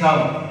energies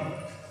come.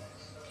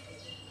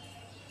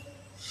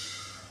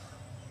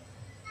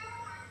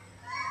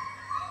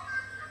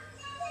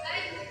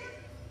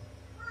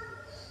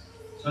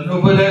 So in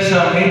Upadesha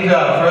Amrita,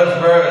 first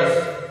verse,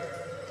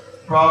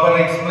 Prabhupada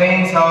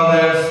explains how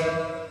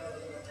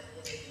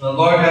the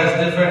Lord has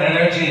different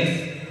energies,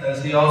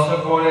 as he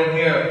also quoted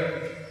here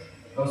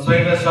from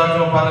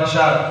Śrīmad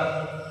Upanishad.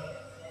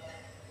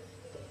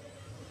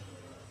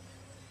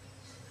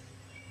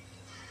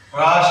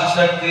 Rasha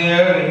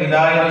Shaktir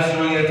Vividaya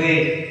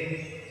Shruyate.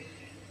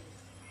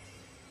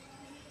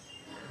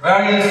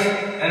 Various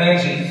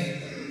energies.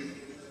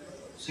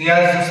 So he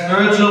has the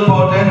spiritual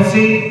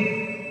potency,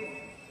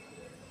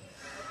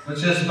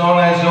 which is known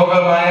as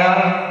Yoga Maya.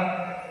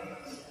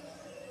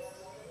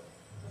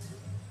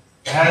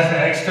 It has the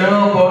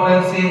external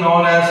potency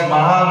known as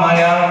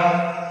Mahamaya,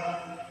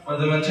 or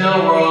the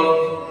material world.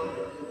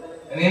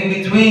 And in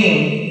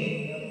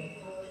between,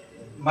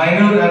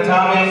 minute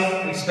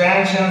atomic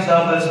expansions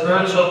of the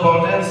spiritual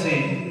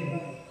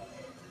potency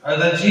are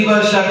the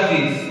Jiva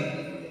Shaktis.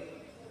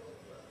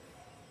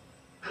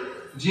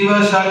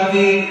 Jiva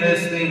Shakti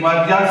is the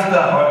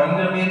Madhyastha or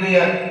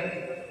intermediate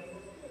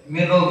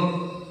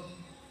middle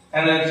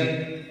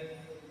energy,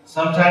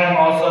 sometimes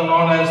also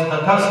known as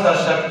Tatastha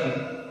Shakti.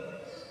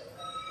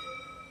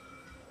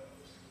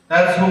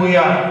 That's who we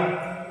are.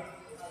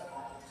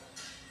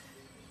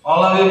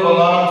 All of you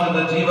belong to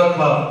the Jiva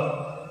Club,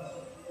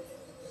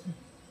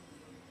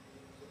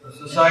 the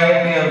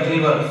Society of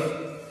Jivas.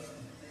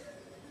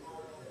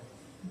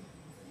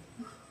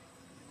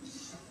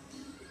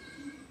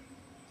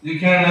 You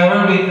can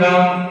never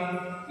become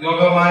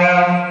Yogamaya,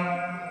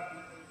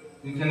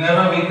 you can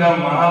never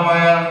become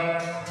Mahamaya,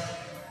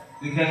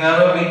 you can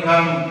never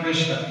become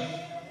Krishna.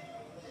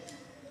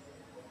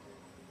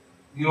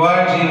 You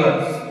are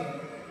Jivas.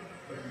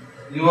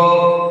 You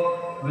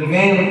will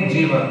remain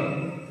Jiva.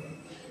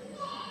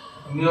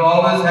 And you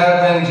always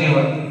have been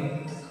Jiva.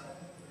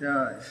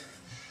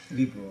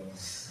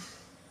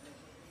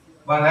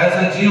 But as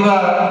a Jiva,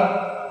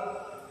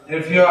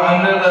 if you're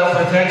under the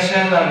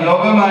protection of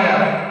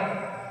Yogamaya,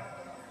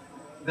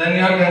 then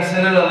you're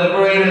considered a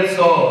liberated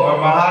soul or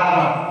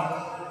Mahatma.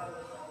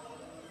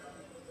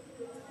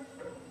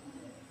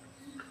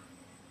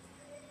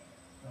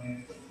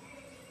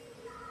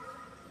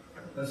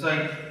 That's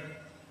like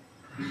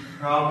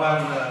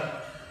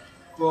Prabhupada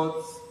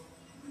quotes,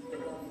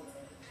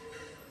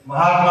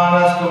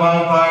 Mahatmanas tumam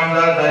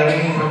parda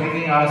daivini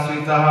prakriti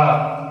asritaha.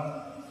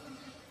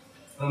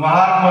 The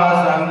Mahatmas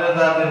are under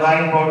the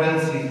divine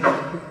potency.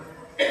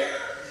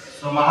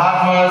 So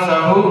Mahatmas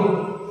are who?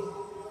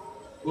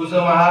 Who's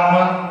a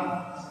Mahatma?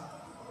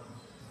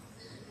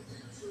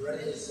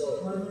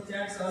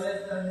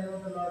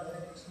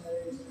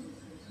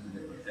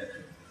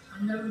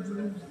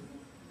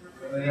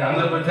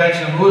 Under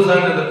protection. Who's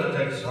under the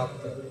protection?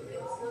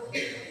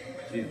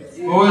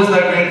 Who is the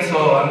great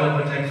soul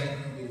under protection?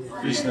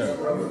 Krishna.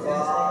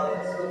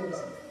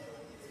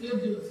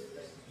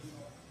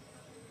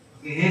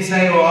 He's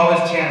saying we'll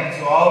always chant.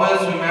 So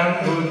always remember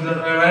who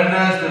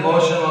renders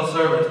devotional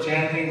service,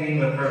 chanting being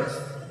the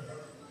first.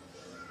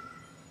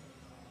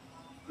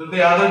 Could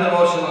be other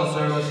devotional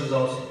services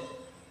also.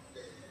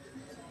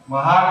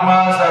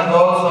 Mahatmas are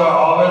those who are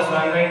always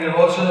rendering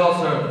devotional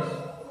service.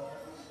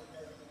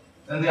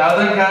 And the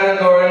other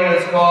category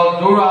is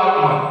called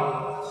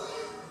Duratma,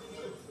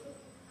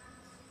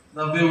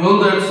 the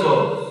bewildered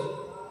souls.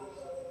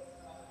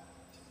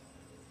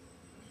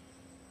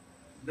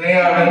 They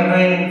are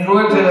rendering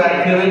fruitive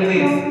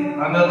activities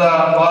under the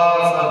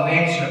laws of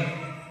nature,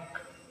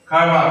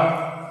 karma.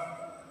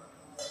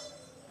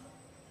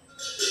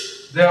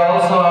 They are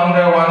also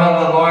under one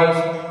of the Lord's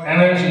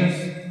energies.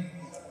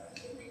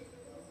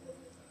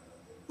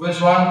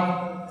 Which one?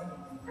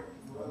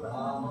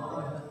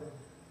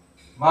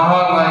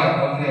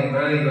 Mahamaya. Okay,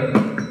 very good.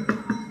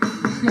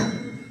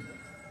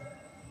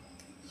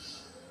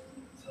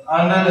 So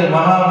under the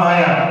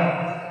Mahamaya,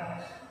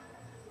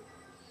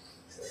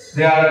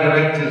 they are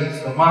directed.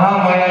 So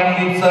Mahamaya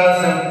keeps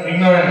us in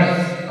ignorance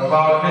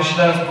about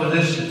Krishna's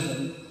position.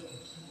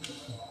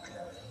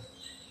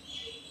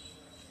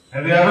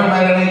 Have you ever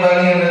met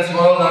anybody in this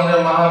world under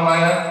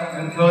Mahamaya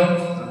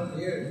influence?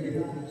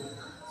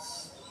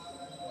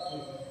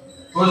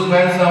 Who's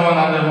met someone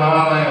under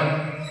Mahamaya?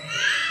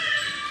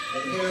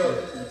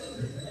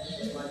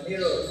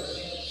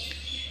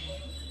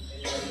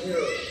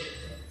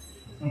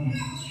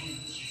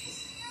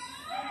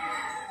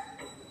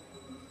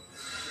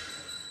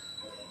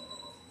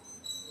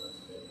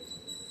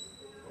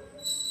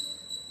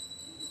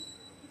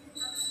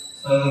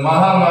 So the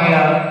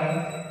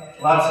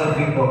Mahamaya, lots of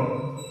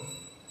people.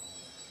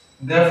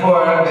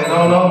 Therefore, they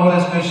don't know who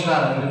is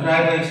Krishna. We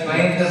try to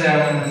explain to them,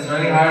 and it's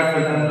very hard for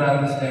them to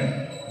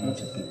understand.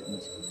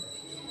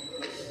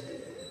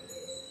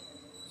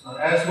 So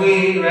as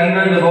we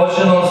render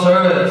devotional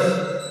service,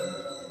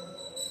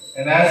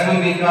 and as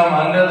we become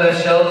under the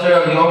shelter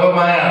of Yoga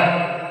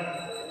Maya,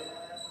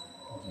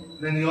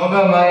 then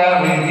Yoga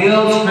Maya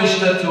reveals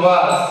Krishna to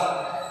us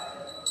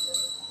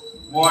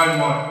more and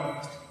more.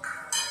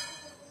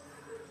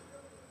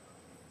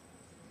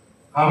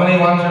 How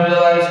many want to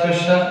realize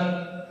Krishna?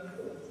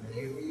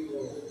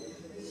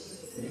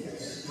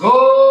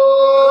 Govinda!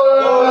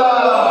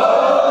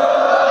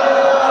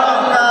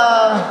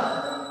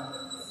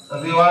 So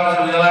if you want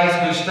to realize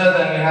Krishna,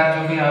 then you have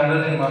to be under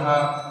the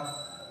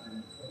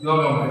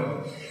Yoga Maya.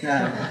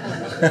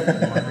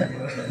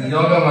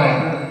 Yoga Maya.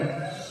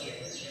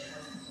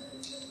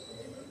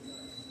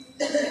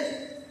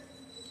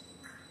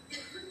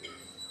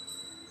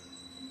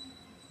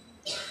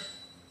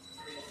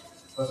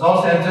 What's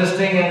also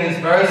interesting in these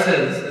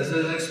verses, this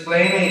is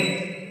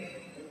explaining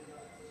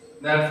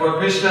that for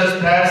Krishna's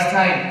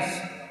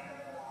pastimes,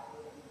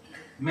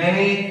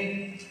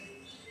 many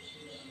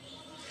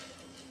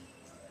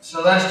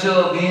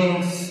celestial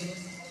beings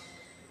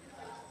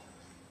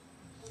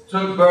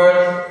took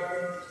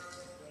birth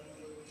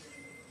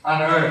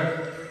on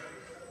earth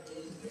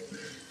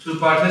to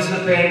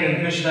participate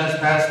in Krishna's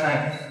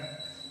pastimes.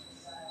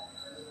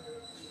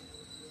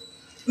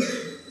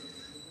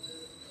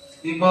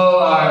 People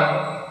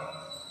are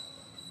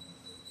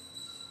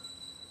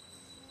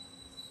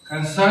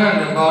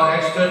concerned about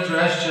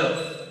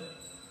extraterrestrials.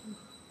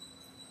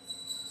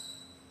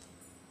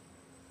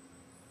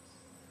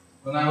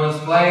 When I was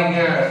flying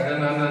here,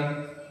 then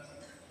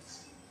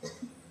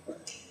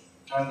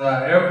on the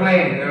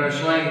airplane, they were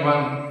showing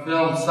one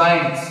film,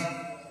 Science,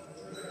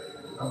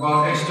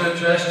 about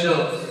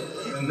extraterrestrials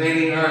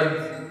invading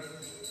Earth.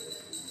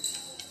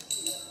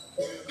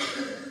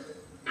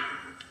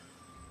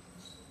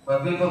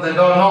 But people, they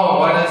don't know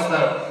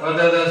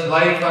whether there's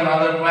life on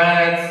other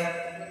planets,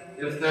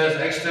 if there's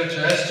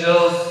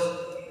extraterrestrials,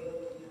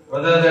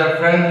 whether they're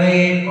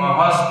friendly or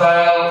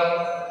hostile.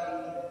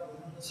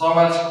 So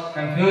much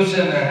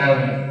confusion they're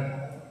having.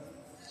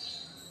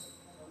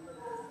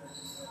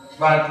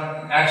 But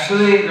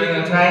actually,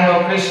 during the time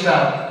of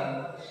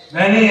Krishna,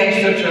 many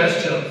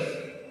extraterrestrials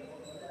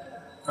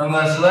from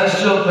the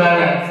celestial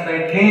planets,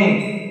 they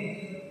came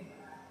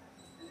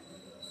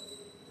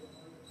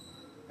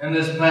in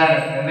this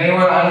planet, and they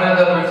were under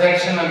the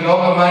protection of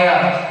Yoga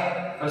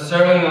Maya for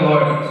serving the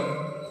Lord.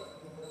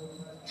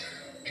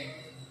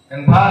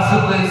 And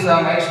possibly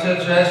some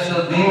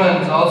extraterrestrial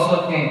demons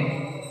also came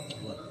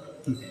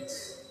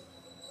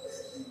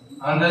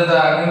under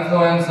the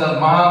influence of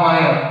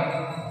Mahamaya.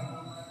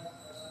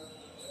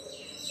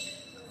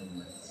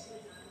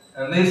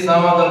 At least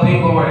some of the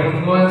people were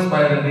influenced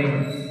by the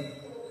demons,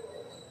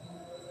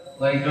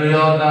 like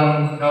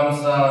Duryodhana,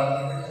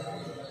 Kamsa,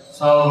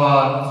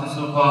 Salva,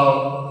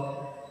 Sisupal,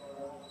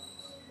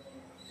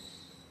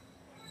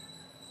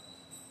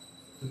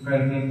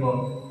 different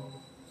people.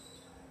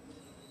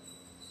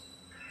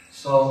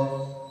 So,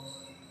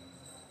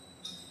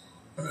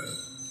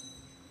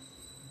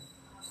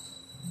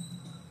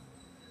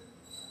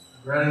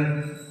 the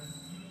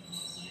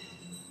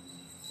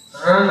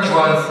Earth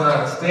was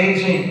a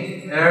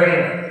staging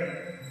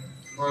area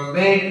for a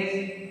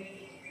big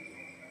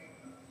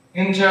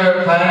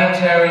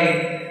interplanetary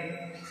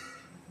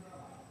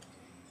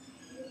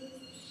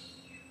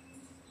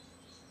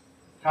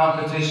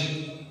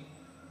competition.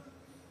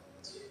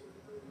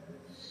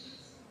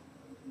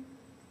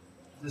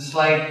 Just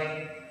like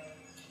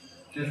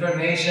different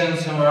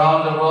nations from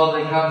around the world,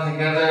 they come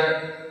together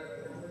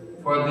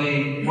for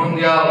the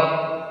Mundial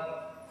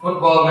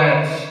football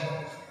match.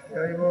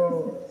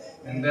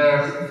 And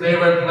their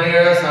favorite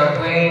players are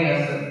playing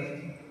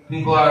and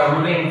people are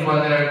rooting for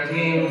their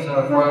teams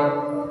or for...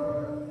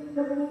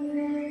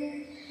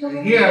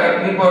 And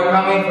here, people are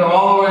coming from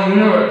all over the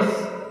universe.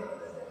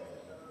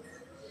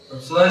 From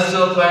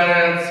celestial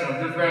planets, from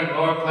different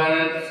lower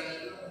planets,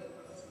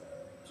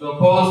 to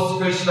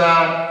oppose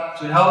Krishna,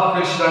 to help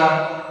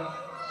Krishna.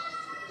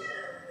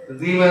 The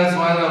demons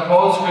want to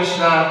oppose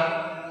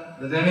Krishna.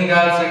 The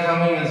demigods are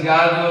coming as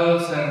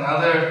Yadus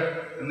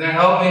and they're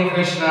helping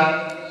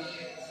Krishna.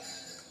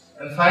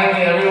 And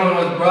finally, everyone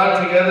was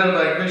brought together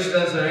by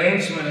Krishna's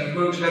arrangement in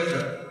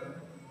Kurukshetra,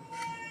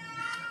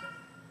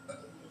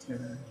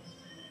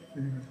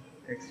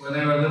 when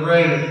they were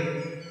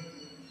liberated.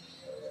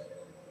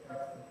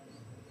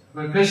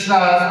 But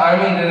Krishna's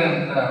army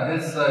didn't,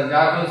 his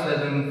Yadus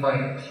didn't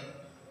fight.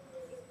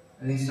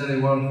 And he said he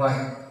won't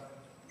fight.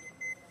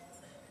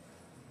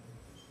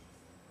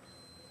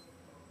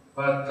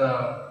 But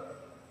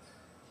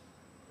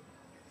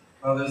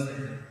others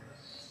did.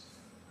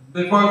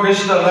 Before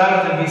Krishna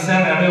left, he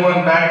sent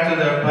everyone back to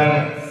their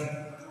planets.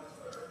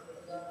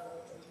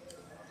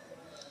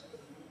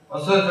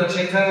 Also, the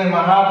Chaitanya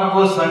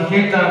Mahaprabhu's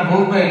Sankirtan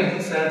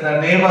movement said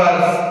that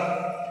Devas,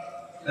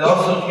 they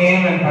also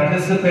came and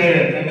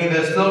participated. Maybe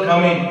they're still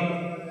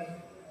coming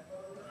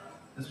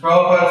As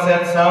Prabhupada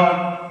said, some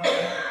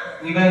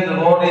even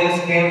devotees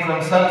came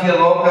from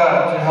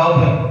Satyaloka to help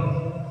him.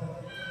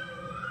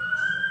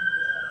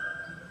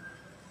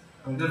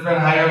 From different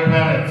higher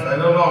planets. I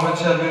don't know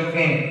which of you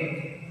came.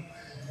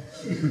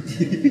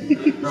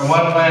 From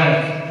what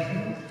planet?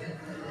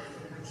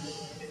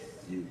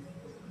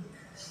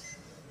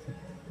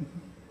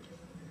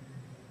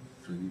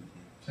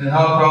 And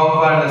how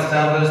Prabhupada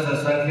established the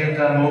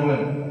Sankirtan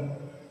movement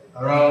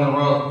around the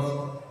world.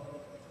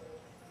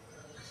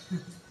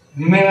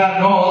 You may not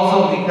know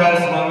also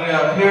because when we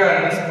appear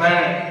on this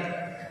planet,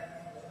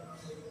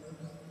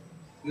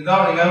 we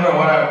don't remember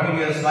what our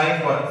previous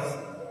life was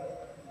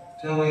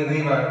till we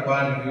leave our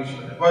body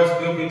usually. Of course,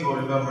 few people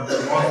remember,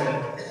 but most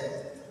did.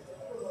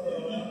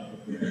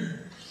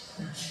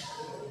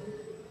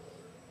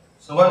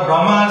 So what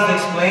Brahma is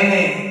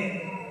explaining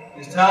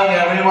is telling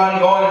everyone,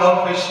 go and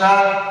help Krishna.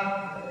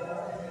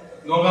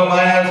 Yoga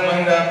Maya is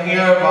going to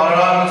appear,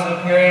 Balaram is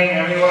appearing,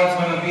 everyone's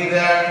going to be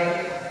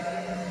there.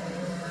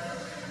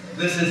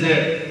 This is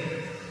it.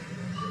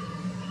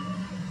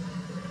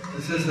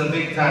 This is the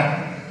big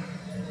time.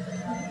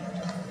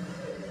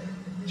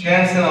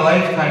 Chance in a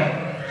lifetime.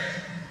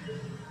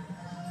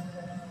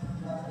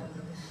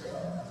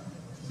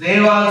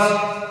 Devas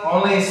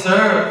only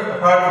serve,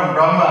 apart from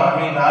Brahma,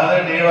 the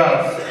other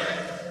devas.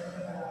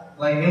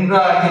 Like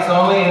Indra, he's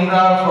only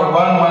Indra for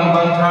one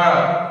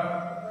Manvantara.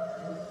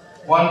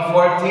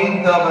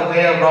 1/14th of a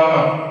day of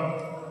Brahma.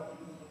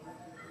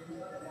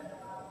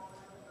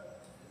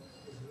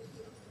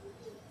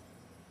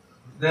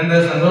 Then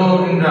there's a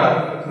new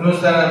Indra, new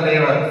set of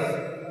devas,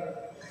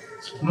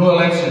 new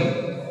election,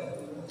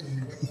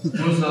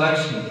 new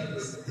selection.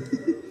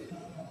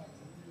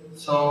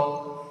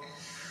 So,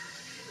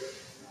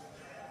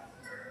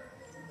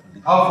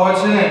 how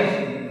fortunate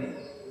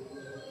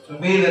to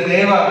be the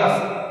devas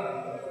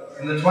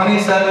in the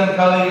 27th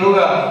Kali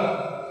Yuga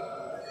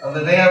of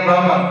the day of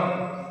Brahma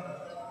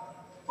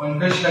when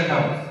Krishna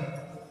comes.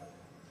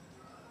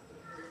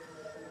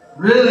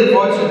 Really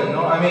fortunate,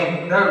 no?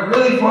 They're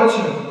really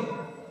fortunate.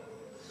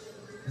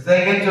 Because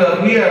they get to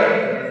appear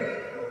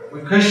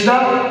with Krishna,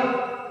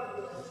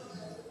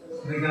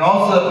 they can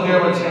also appear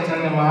with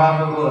Chaitanya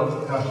Mahaprabhu if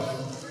he comes.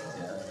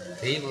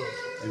 Haribo.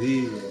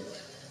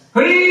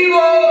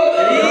 Haribo!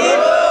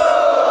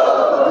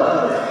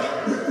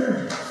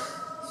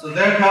 So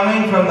they're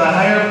coming from the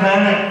higher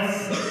planets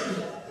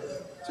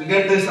to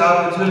get this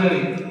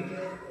opportunity.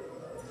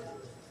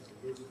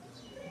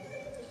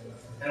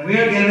 And we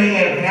are getting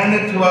it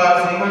handed to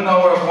us even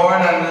though we're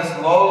born on this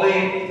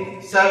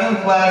lowly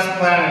 7th class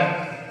planet.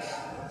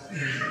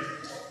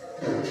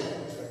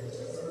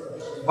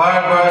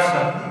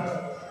 Bhāgavatam.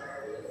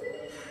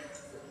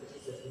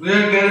 We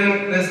are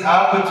getting this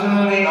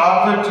opportunity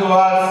offered to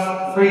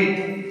us free.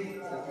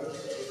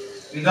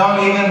 We don't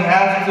even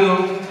have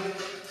to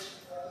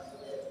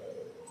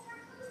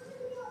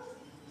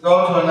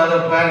go to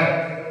another planet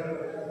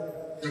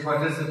to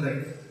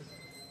participate.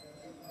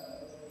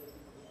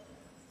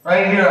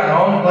 Right here on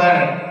our own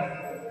planet.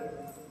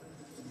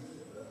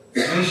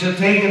 We should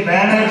take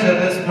advantage of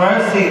this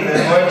mercy that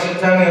Lord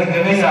Chaitanya is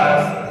giving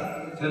us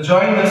to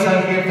join the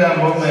Sankirtan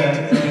movement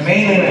and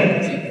remain in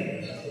it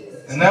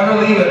and never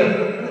leave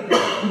it.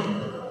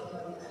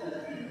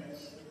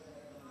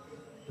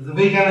 If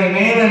we can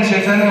remain in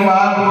Chaitanya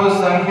Mahaprabhu's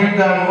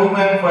Sankirtan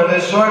movement for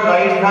this short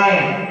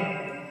lifetime,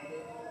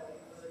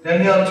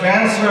 then he'll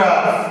transfer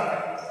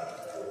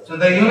us to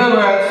the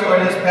universe where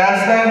his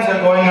pastimes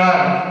are going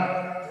on.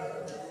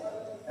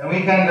 And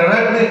we can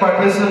directly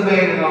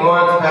participate in the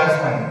Lord's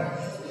pastime.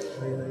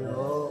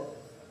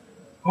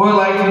 Who would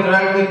like to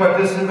directly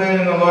participate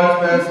in the Lord's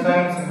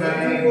pastimes?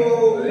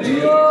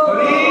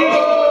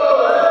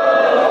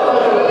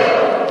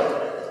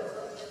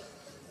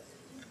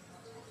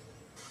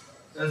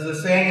 There's a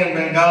saying in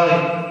Bengali,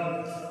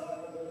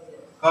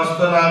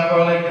 Kashta na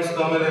korle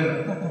kisko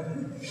milena.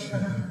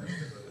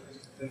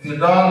 If you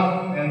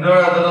don't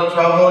endure a little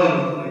trouble,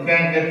 you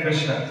can't get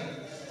Krishna.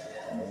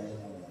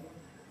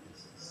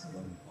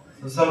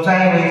 So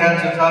sometimes we have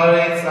to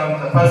tolerate some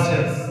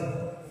tapasyas.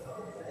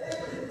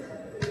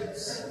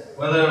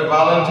 Whether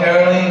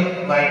voluntarily,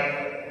 like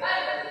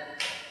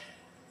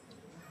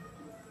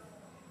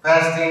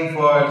fasting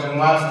for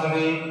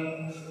Janmashtami,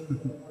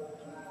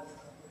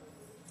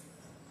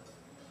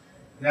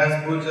 Yas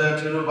Puja,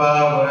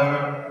 Chirubala,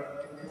 whatever.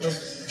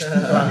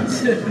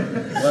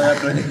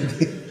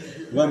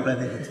 One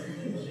planet.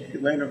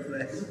 Why not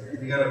fly?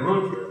 You got a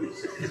root?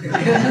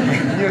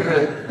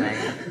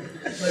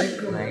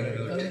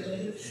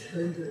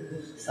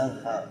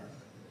 Somehow.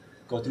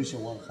 Contribution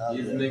one half.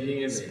 He's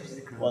making it.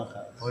 One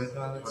half.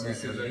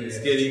 He's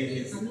getting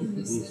his.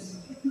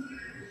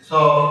 So,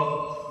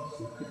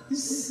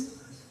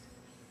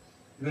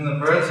 even the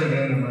birds are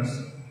getting the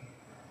mercy.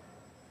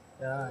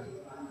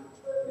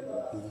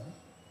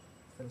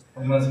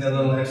 We must get a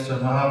little extra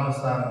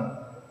Mahaprasad.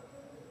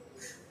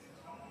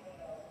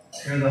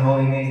 Hear the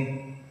holy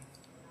name.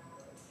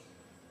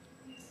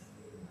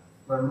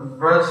 But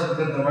birds should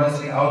get the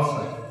mercy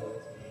outside.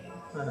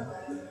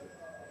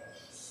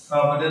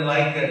 Prabhupada didn't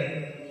like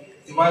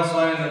it he once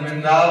went to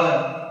Vrindavan,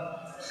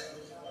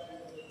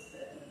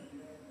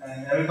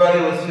 and everybody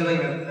was feeling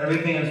that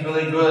everything is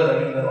really good. I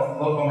mean, the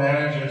local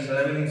manager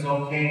said everything's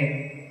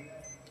okay.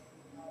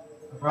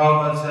 The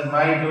Prabhupada said,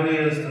 my duty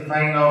is to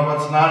find out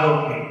what's not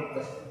okay.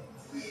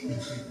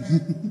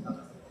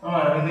 Oh,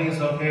 everything is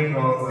okay,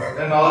 Prabhupada.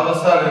 Then all of a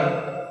sudden,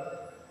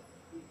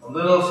 a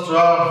little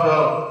straw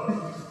fell.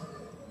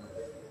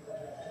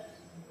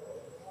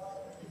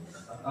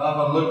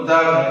 Prabhupada looked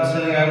up and was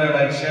sitting under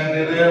like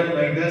chandelier,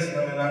 like this,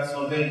 I mean not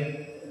so big.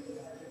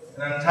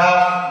 And on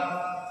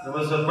top, there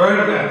was a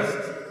bird nest.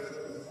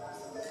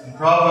 And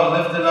Prabhupada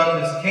lifted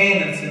up his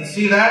cane and said,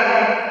 see that?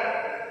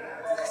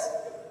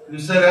 You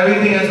said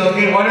everything is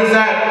okay. What is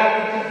that?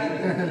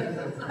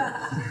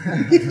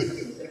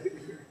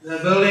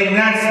 They're building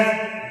nests.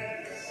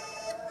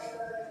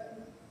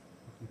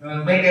 They're going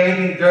to make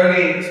everything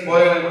dirty,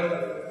 spoil it.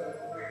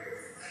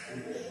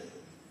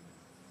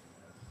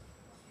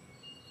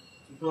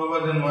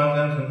 Prabhupada didn't want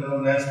them to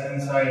build nests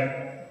inside.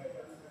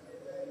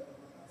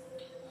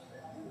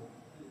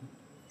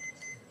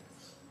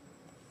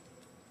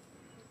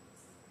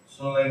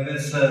 So like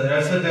this, the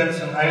residents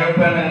and higher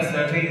planets,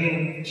 they're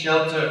taking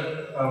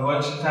shelter of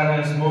Lord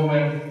Chaitanya's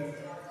movement.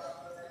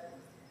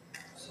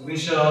 So we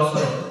should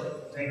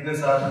also take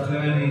this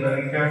opportunity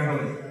very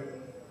carefully.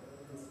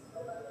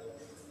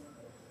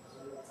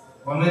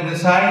 When we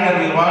decide that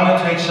we want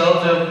to take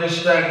shelter of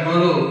Krishna and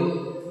Guru,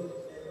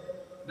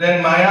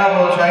 then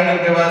Maya will try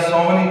to give us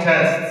so many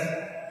tests.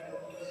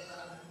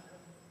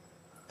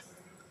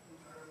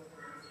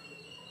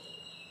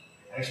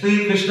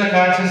 Actually, Krishna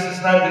consciousness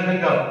is not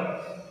difficult.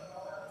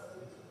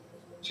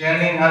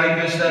 Chanting Hare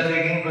Krishna,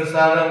 taking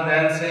prasadam,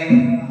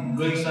 dancing,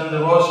 doing some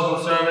devotional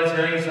service,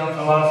 hearing some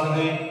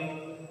philosophy.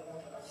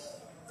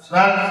 It's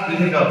not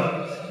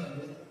difficult.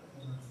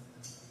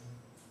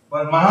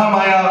 But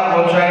Mahamaya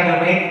will try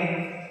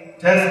to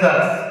test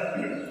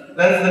us.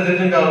 That's the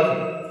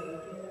difficulty.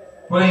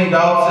 Putting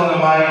doubts in the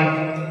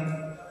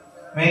mind,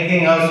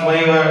 making us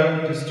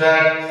waver,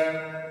 distract,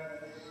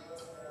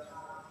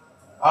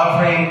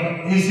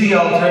 offering easy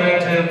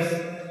alternatives.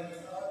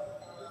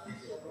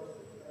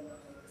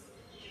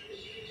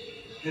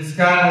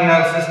 ISKCON, we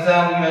have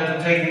system, we have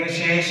to take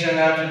initiation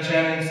after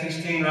chanting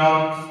 16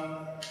 rounds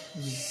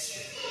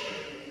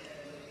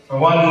for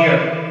 1 year.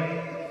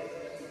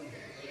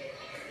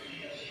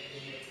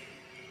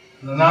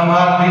 The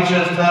Namha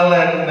preachers tell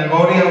that in the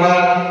Gaudiya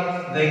Math,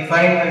 they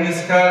find an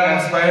ISKCON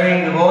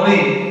aspiring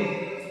devotee,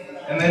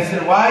 and they say,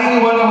 why do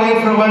you want to wait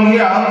for 1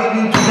 year? I'll give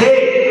you today.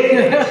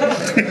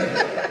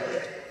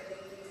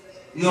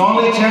 You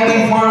only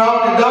chanting 4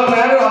 rounds, it doesn't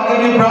matter, I'll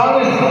give you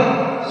brownies.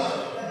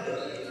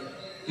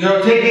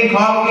 You're taking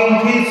coffee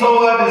and tea, so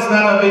what? It's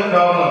not a big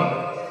problem.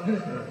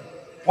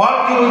 Why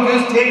don't you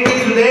just take it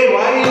today?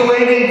 Why are you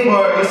waiting for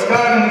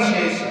ISKCON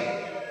initiation?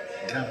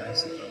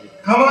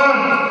 Come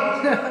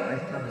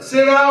on!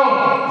 Sit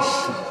down!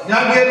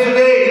 Yagya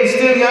today,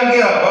 instant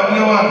yagya. What do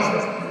you want?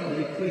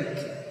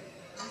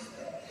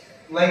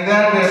 Like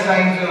that, they're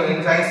trying to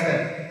entice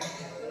them.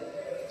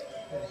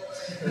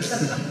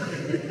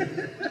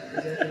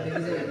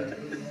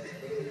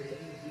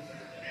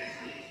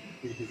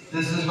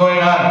 This is going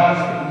on.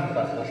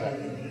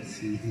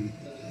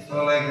 So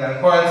like,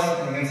 of course,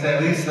 you can say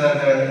at least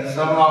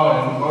somehow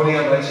in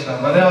Gaudiya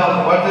Vaishnava. But then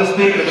what to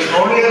speak of the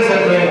Gaudiyas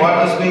are doing, what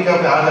to speak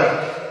of the other.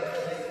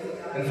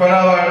 In front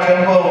of our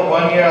temple,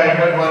 1 year I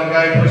heard one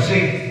guy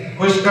pushing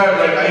pushcart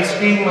like ice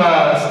cream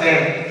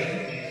stand.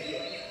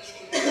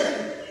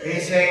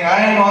 He's saying, I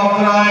am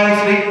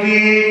authorized,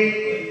 Rikti,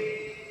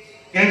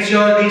 get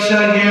your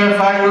Diksha here,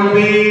 5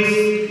 rupees.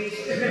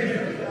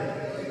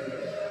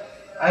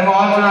 I'm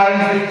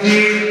authorized Rikti.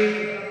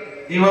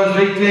 He was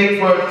Rikti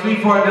for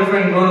 3-4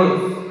 different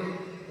gurus.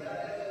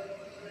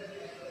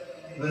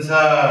 There's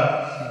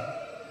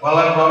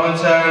Balak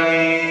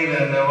Brahmachari,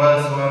 then there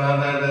was one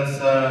other, this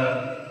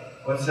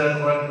what's that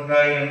one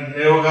guy in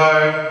Deogar?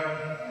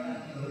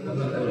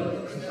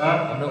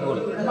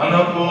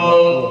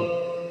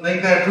 Anupul.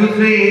 Like that,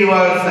 2-3 he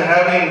was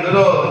having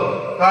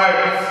little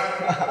cards.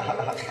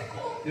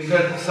 You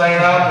could sign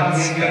up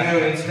and he'd give you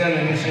instant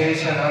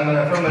initiation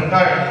from the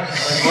card,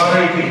 like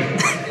lottery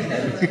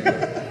ticket.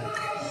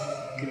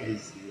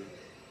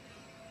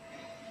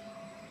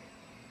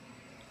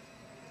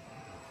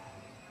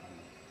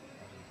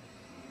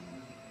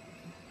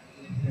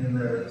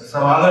 And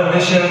some other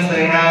missions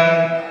they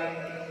have,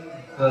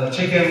 the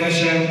chicken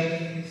mission.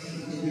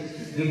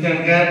 You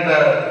can get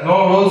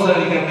no rules,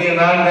 and you can be a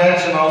non-veg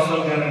and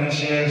also get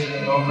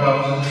initiation, no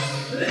problem.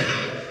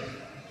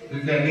 You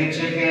can be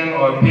chicken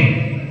or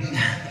pig.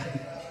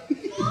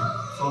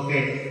 It's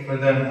okay for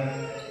them.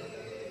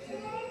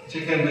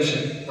 Chicken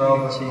mission,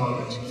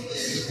 Prabhupada.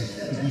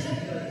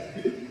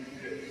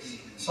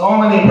 So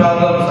many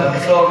problems.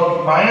 And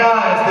so Maya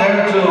is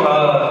there to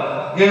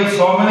give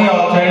so many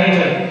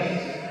alternatives.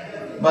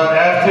 But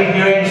after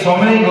hearing so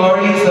many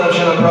glories of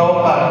Srila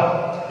Prabhupada,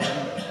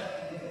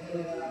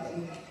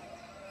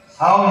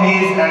 how he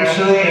is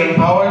actually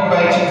empowered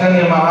by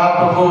Chaitanya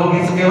Mahaprabhu,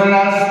 he's given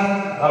us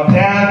a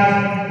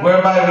path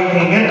whereby we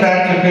can get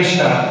back to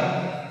Krishna.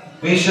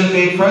 we should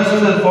be first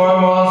and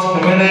foremost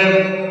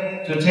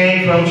committed to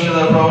take from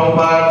Srila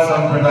Prabhupada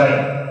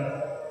Sampradaya.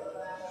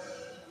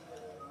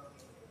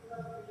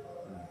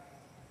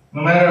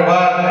 No matter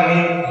what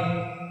any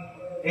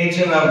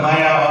agent of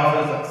Maya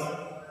offers us.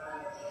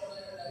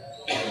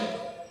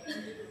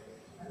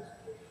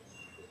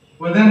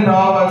 Within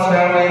Prabhupada's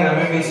family, there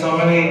may be so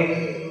many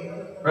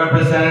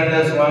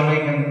representatives one we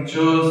can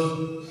choose.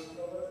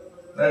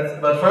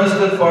 But first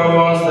and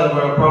foremost, that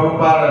we're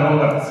Prabhupada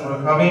Anugas.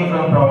 We're coming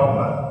from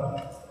Prabhupada.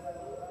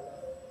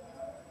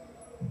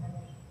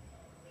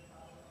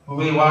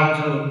 We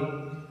want to,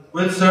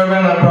 with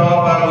servant of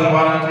Prabhupada, we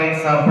want to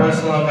take some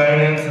personal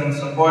guidance and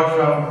support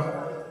from.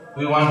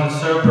 We want to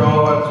serve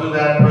Prabhupada to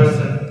that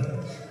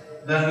person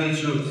that we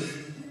choose.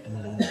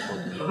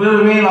 But we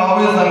remain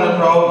always under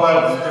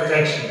Prabhupada's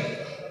protection.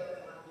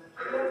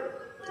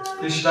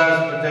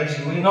 Krishna's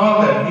protection. We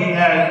know that he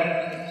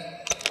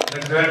had the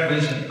correct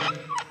vision.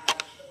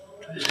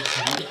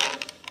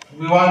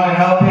 We want to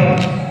help him.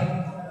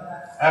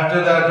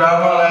 After that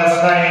drama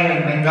last night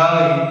in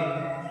Bengali,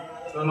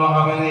 don't know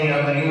how many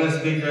of the English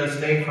speakers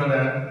stayed for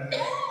that.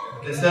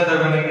 They said they're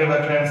going to give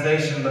a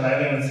translation, but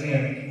I didn't see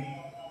any.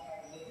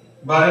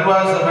 But it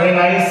was a very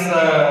nice,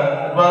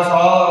 it was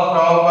all of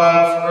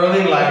Prabhupada's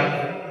early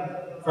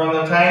life. From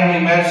the time he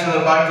met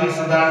Srila Bhakti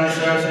Siddhanta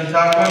Saraswati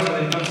Thakur till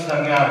he took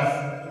sannyas.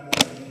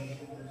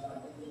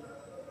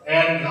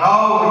 And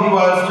how he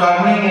was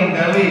struggling in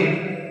Delhi,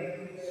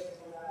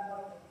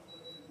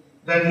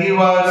 that he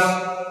was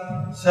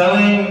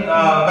selling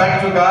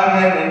back to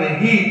Godhead in the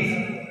heat.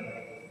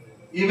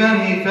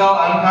 Even he fell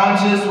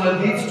unconscious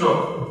with heat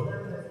stroke.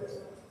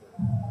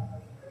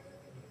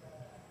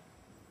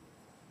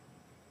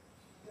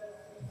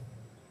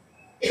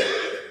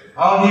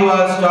 How he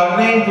was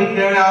struggling to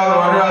carry out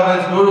order of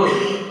his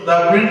guru.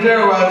 The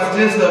printer was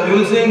just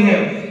abusing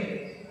him.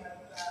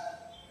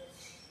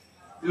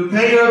 You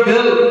pay your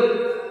bill.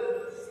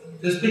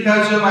 Just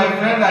because you're my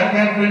friend, I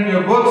can't print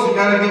your books. You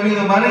gotta give me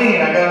the money.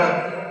 I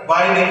gotta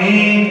buy the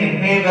ink and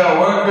pay the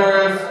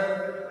workers.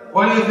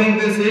 What do you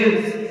think this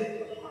is?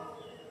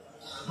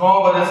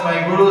 No, but it's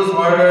my guru's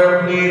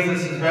order. Please,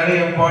 this is very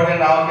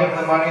important. I'll get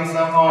the money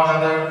somehow or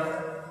another.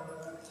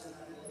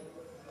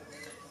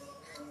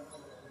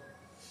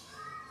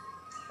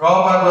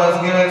 Prabhupada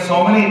was given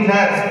so many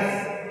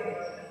tests,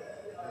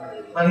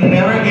 but he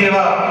never gave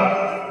up.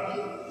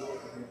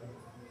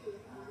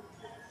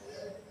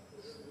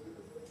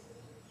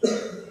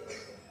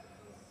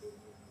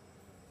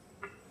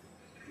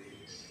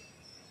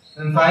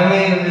 And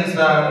finally, this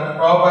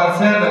Prabhupada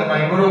said that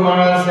my Guru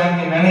Maharaj sent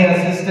me many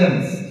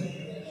assistants.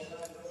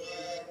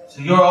 So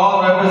you're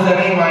all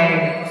representing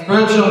my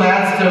spiritual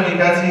master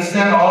because he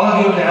sent all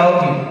of you to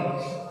help me.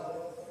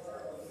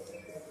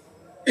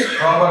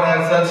 Prabhupada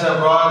had such a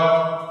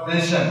broad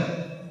vision.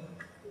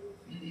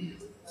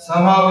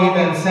 Somehow we've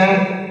been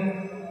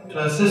sent to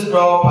assist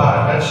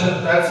Prabhupada.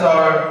 That's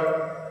our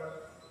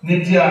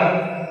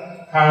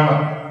nitya karma.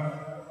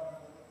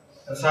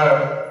 That's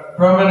our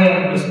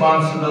permanent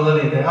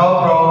responsibility to help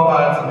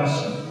Prabhupada's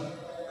mission.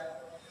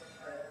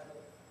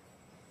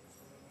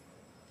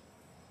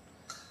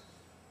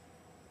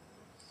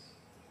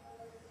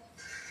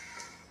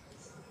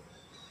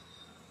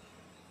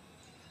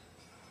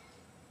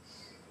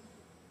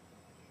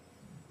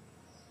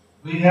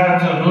 We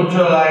have to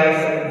neutralize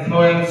the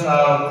influence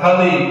of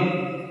Kali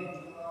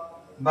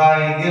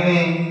by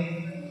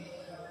giving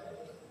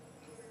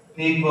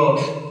people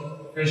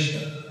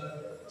Krishna.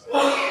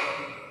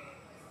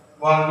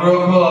 One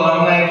Gurukul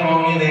alumni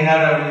told me they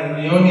had a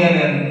reunion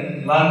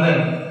in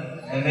London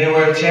and they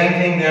were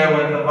chanting there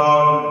with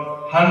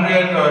about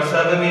 100 or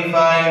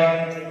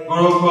 75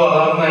 Gurukul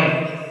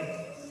alumni.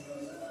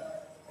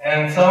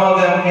 And some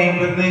of them came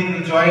quickly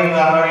to join the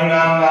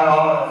Harinam.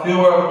 A few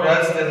were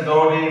dressed in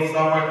dhoti,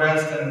 some were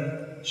dressed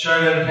in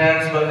shirt and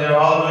pants, but they were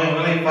all doing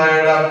really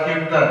fired up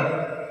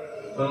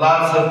kirtan with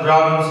lots of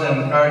drums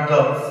and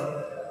kartals.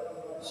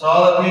 So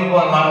all the people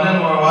in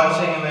London were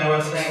watching and they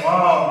were saying,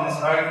 wow, these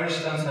Hare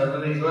Krishnas are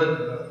really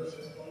good.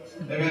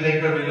 Maybe they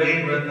could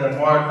relate with the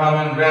more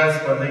common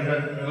dress, but they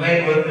could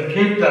relate with the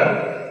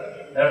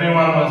kirtan.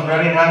 Everyone was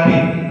very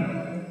happy.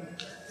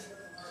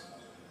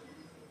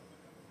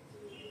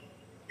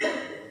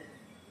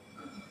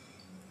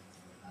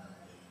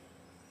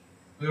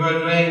 We were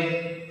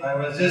doing, I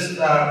was just,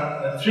 3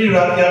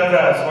 Rath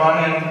Yatras, one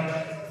in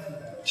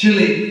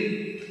Chile,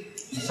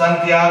 in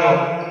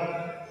Santiago.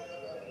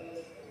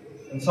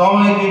 And so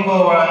many people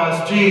were on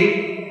the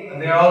street, and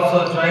they are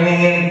also joining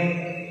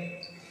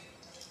in.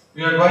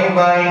 We are going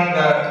by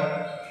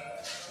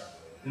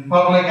the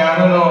public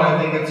avenue,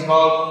 I think it's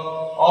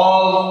called,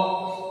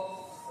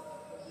 all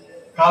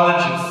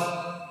colleges.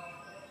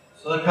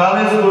 So the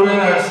college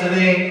students are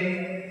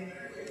sitting,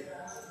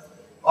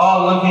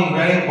 all looking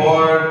very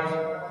bored.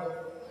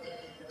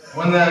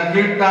 When the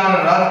kirtan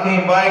and Rath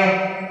came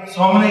by,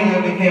 so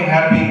many became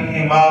happy,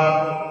 came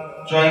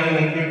out, joining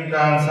the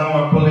kirtan, some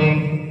were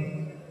pulling.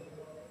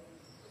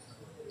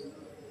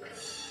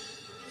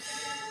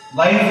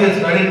 Life is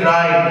very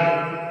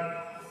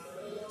dry.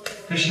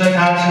 Krishna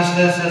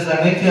consciousness is a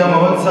Nitya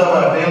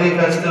Mahotsava, daily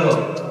festival.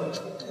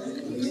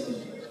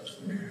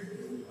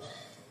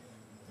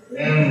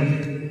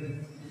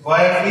 In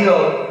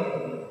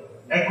Guayaquil,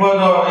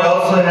 Ecuador, we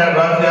also have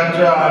Rath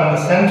Yatra on the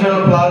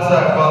central plaza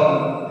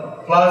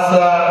called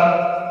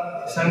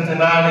Plaza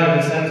Centenario.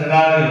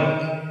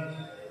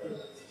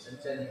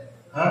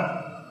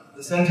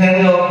 The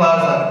Centennial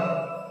Plaza.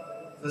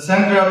 The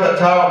center of the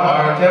town,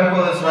 our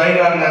temple is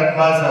right on that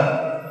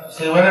plaza.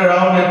 So we went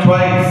around it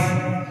twice.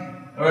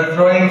 We were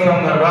throwing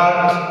from the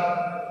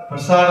Rath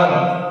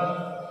Prasadam.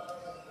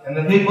 And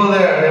the people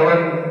there, they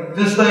were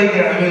just like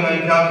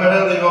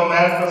Calcutta, they go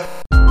mad for...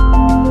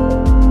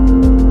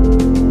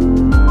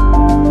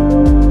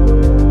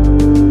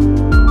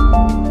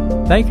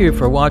 Thank you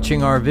for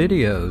watching our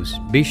videos.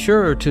 Be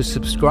sure to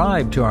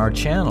subscribe to our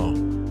channel.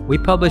 We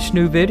publish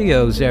new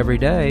videos every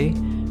day,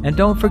 and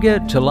don't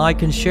forget to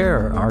like and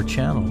share our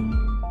channel.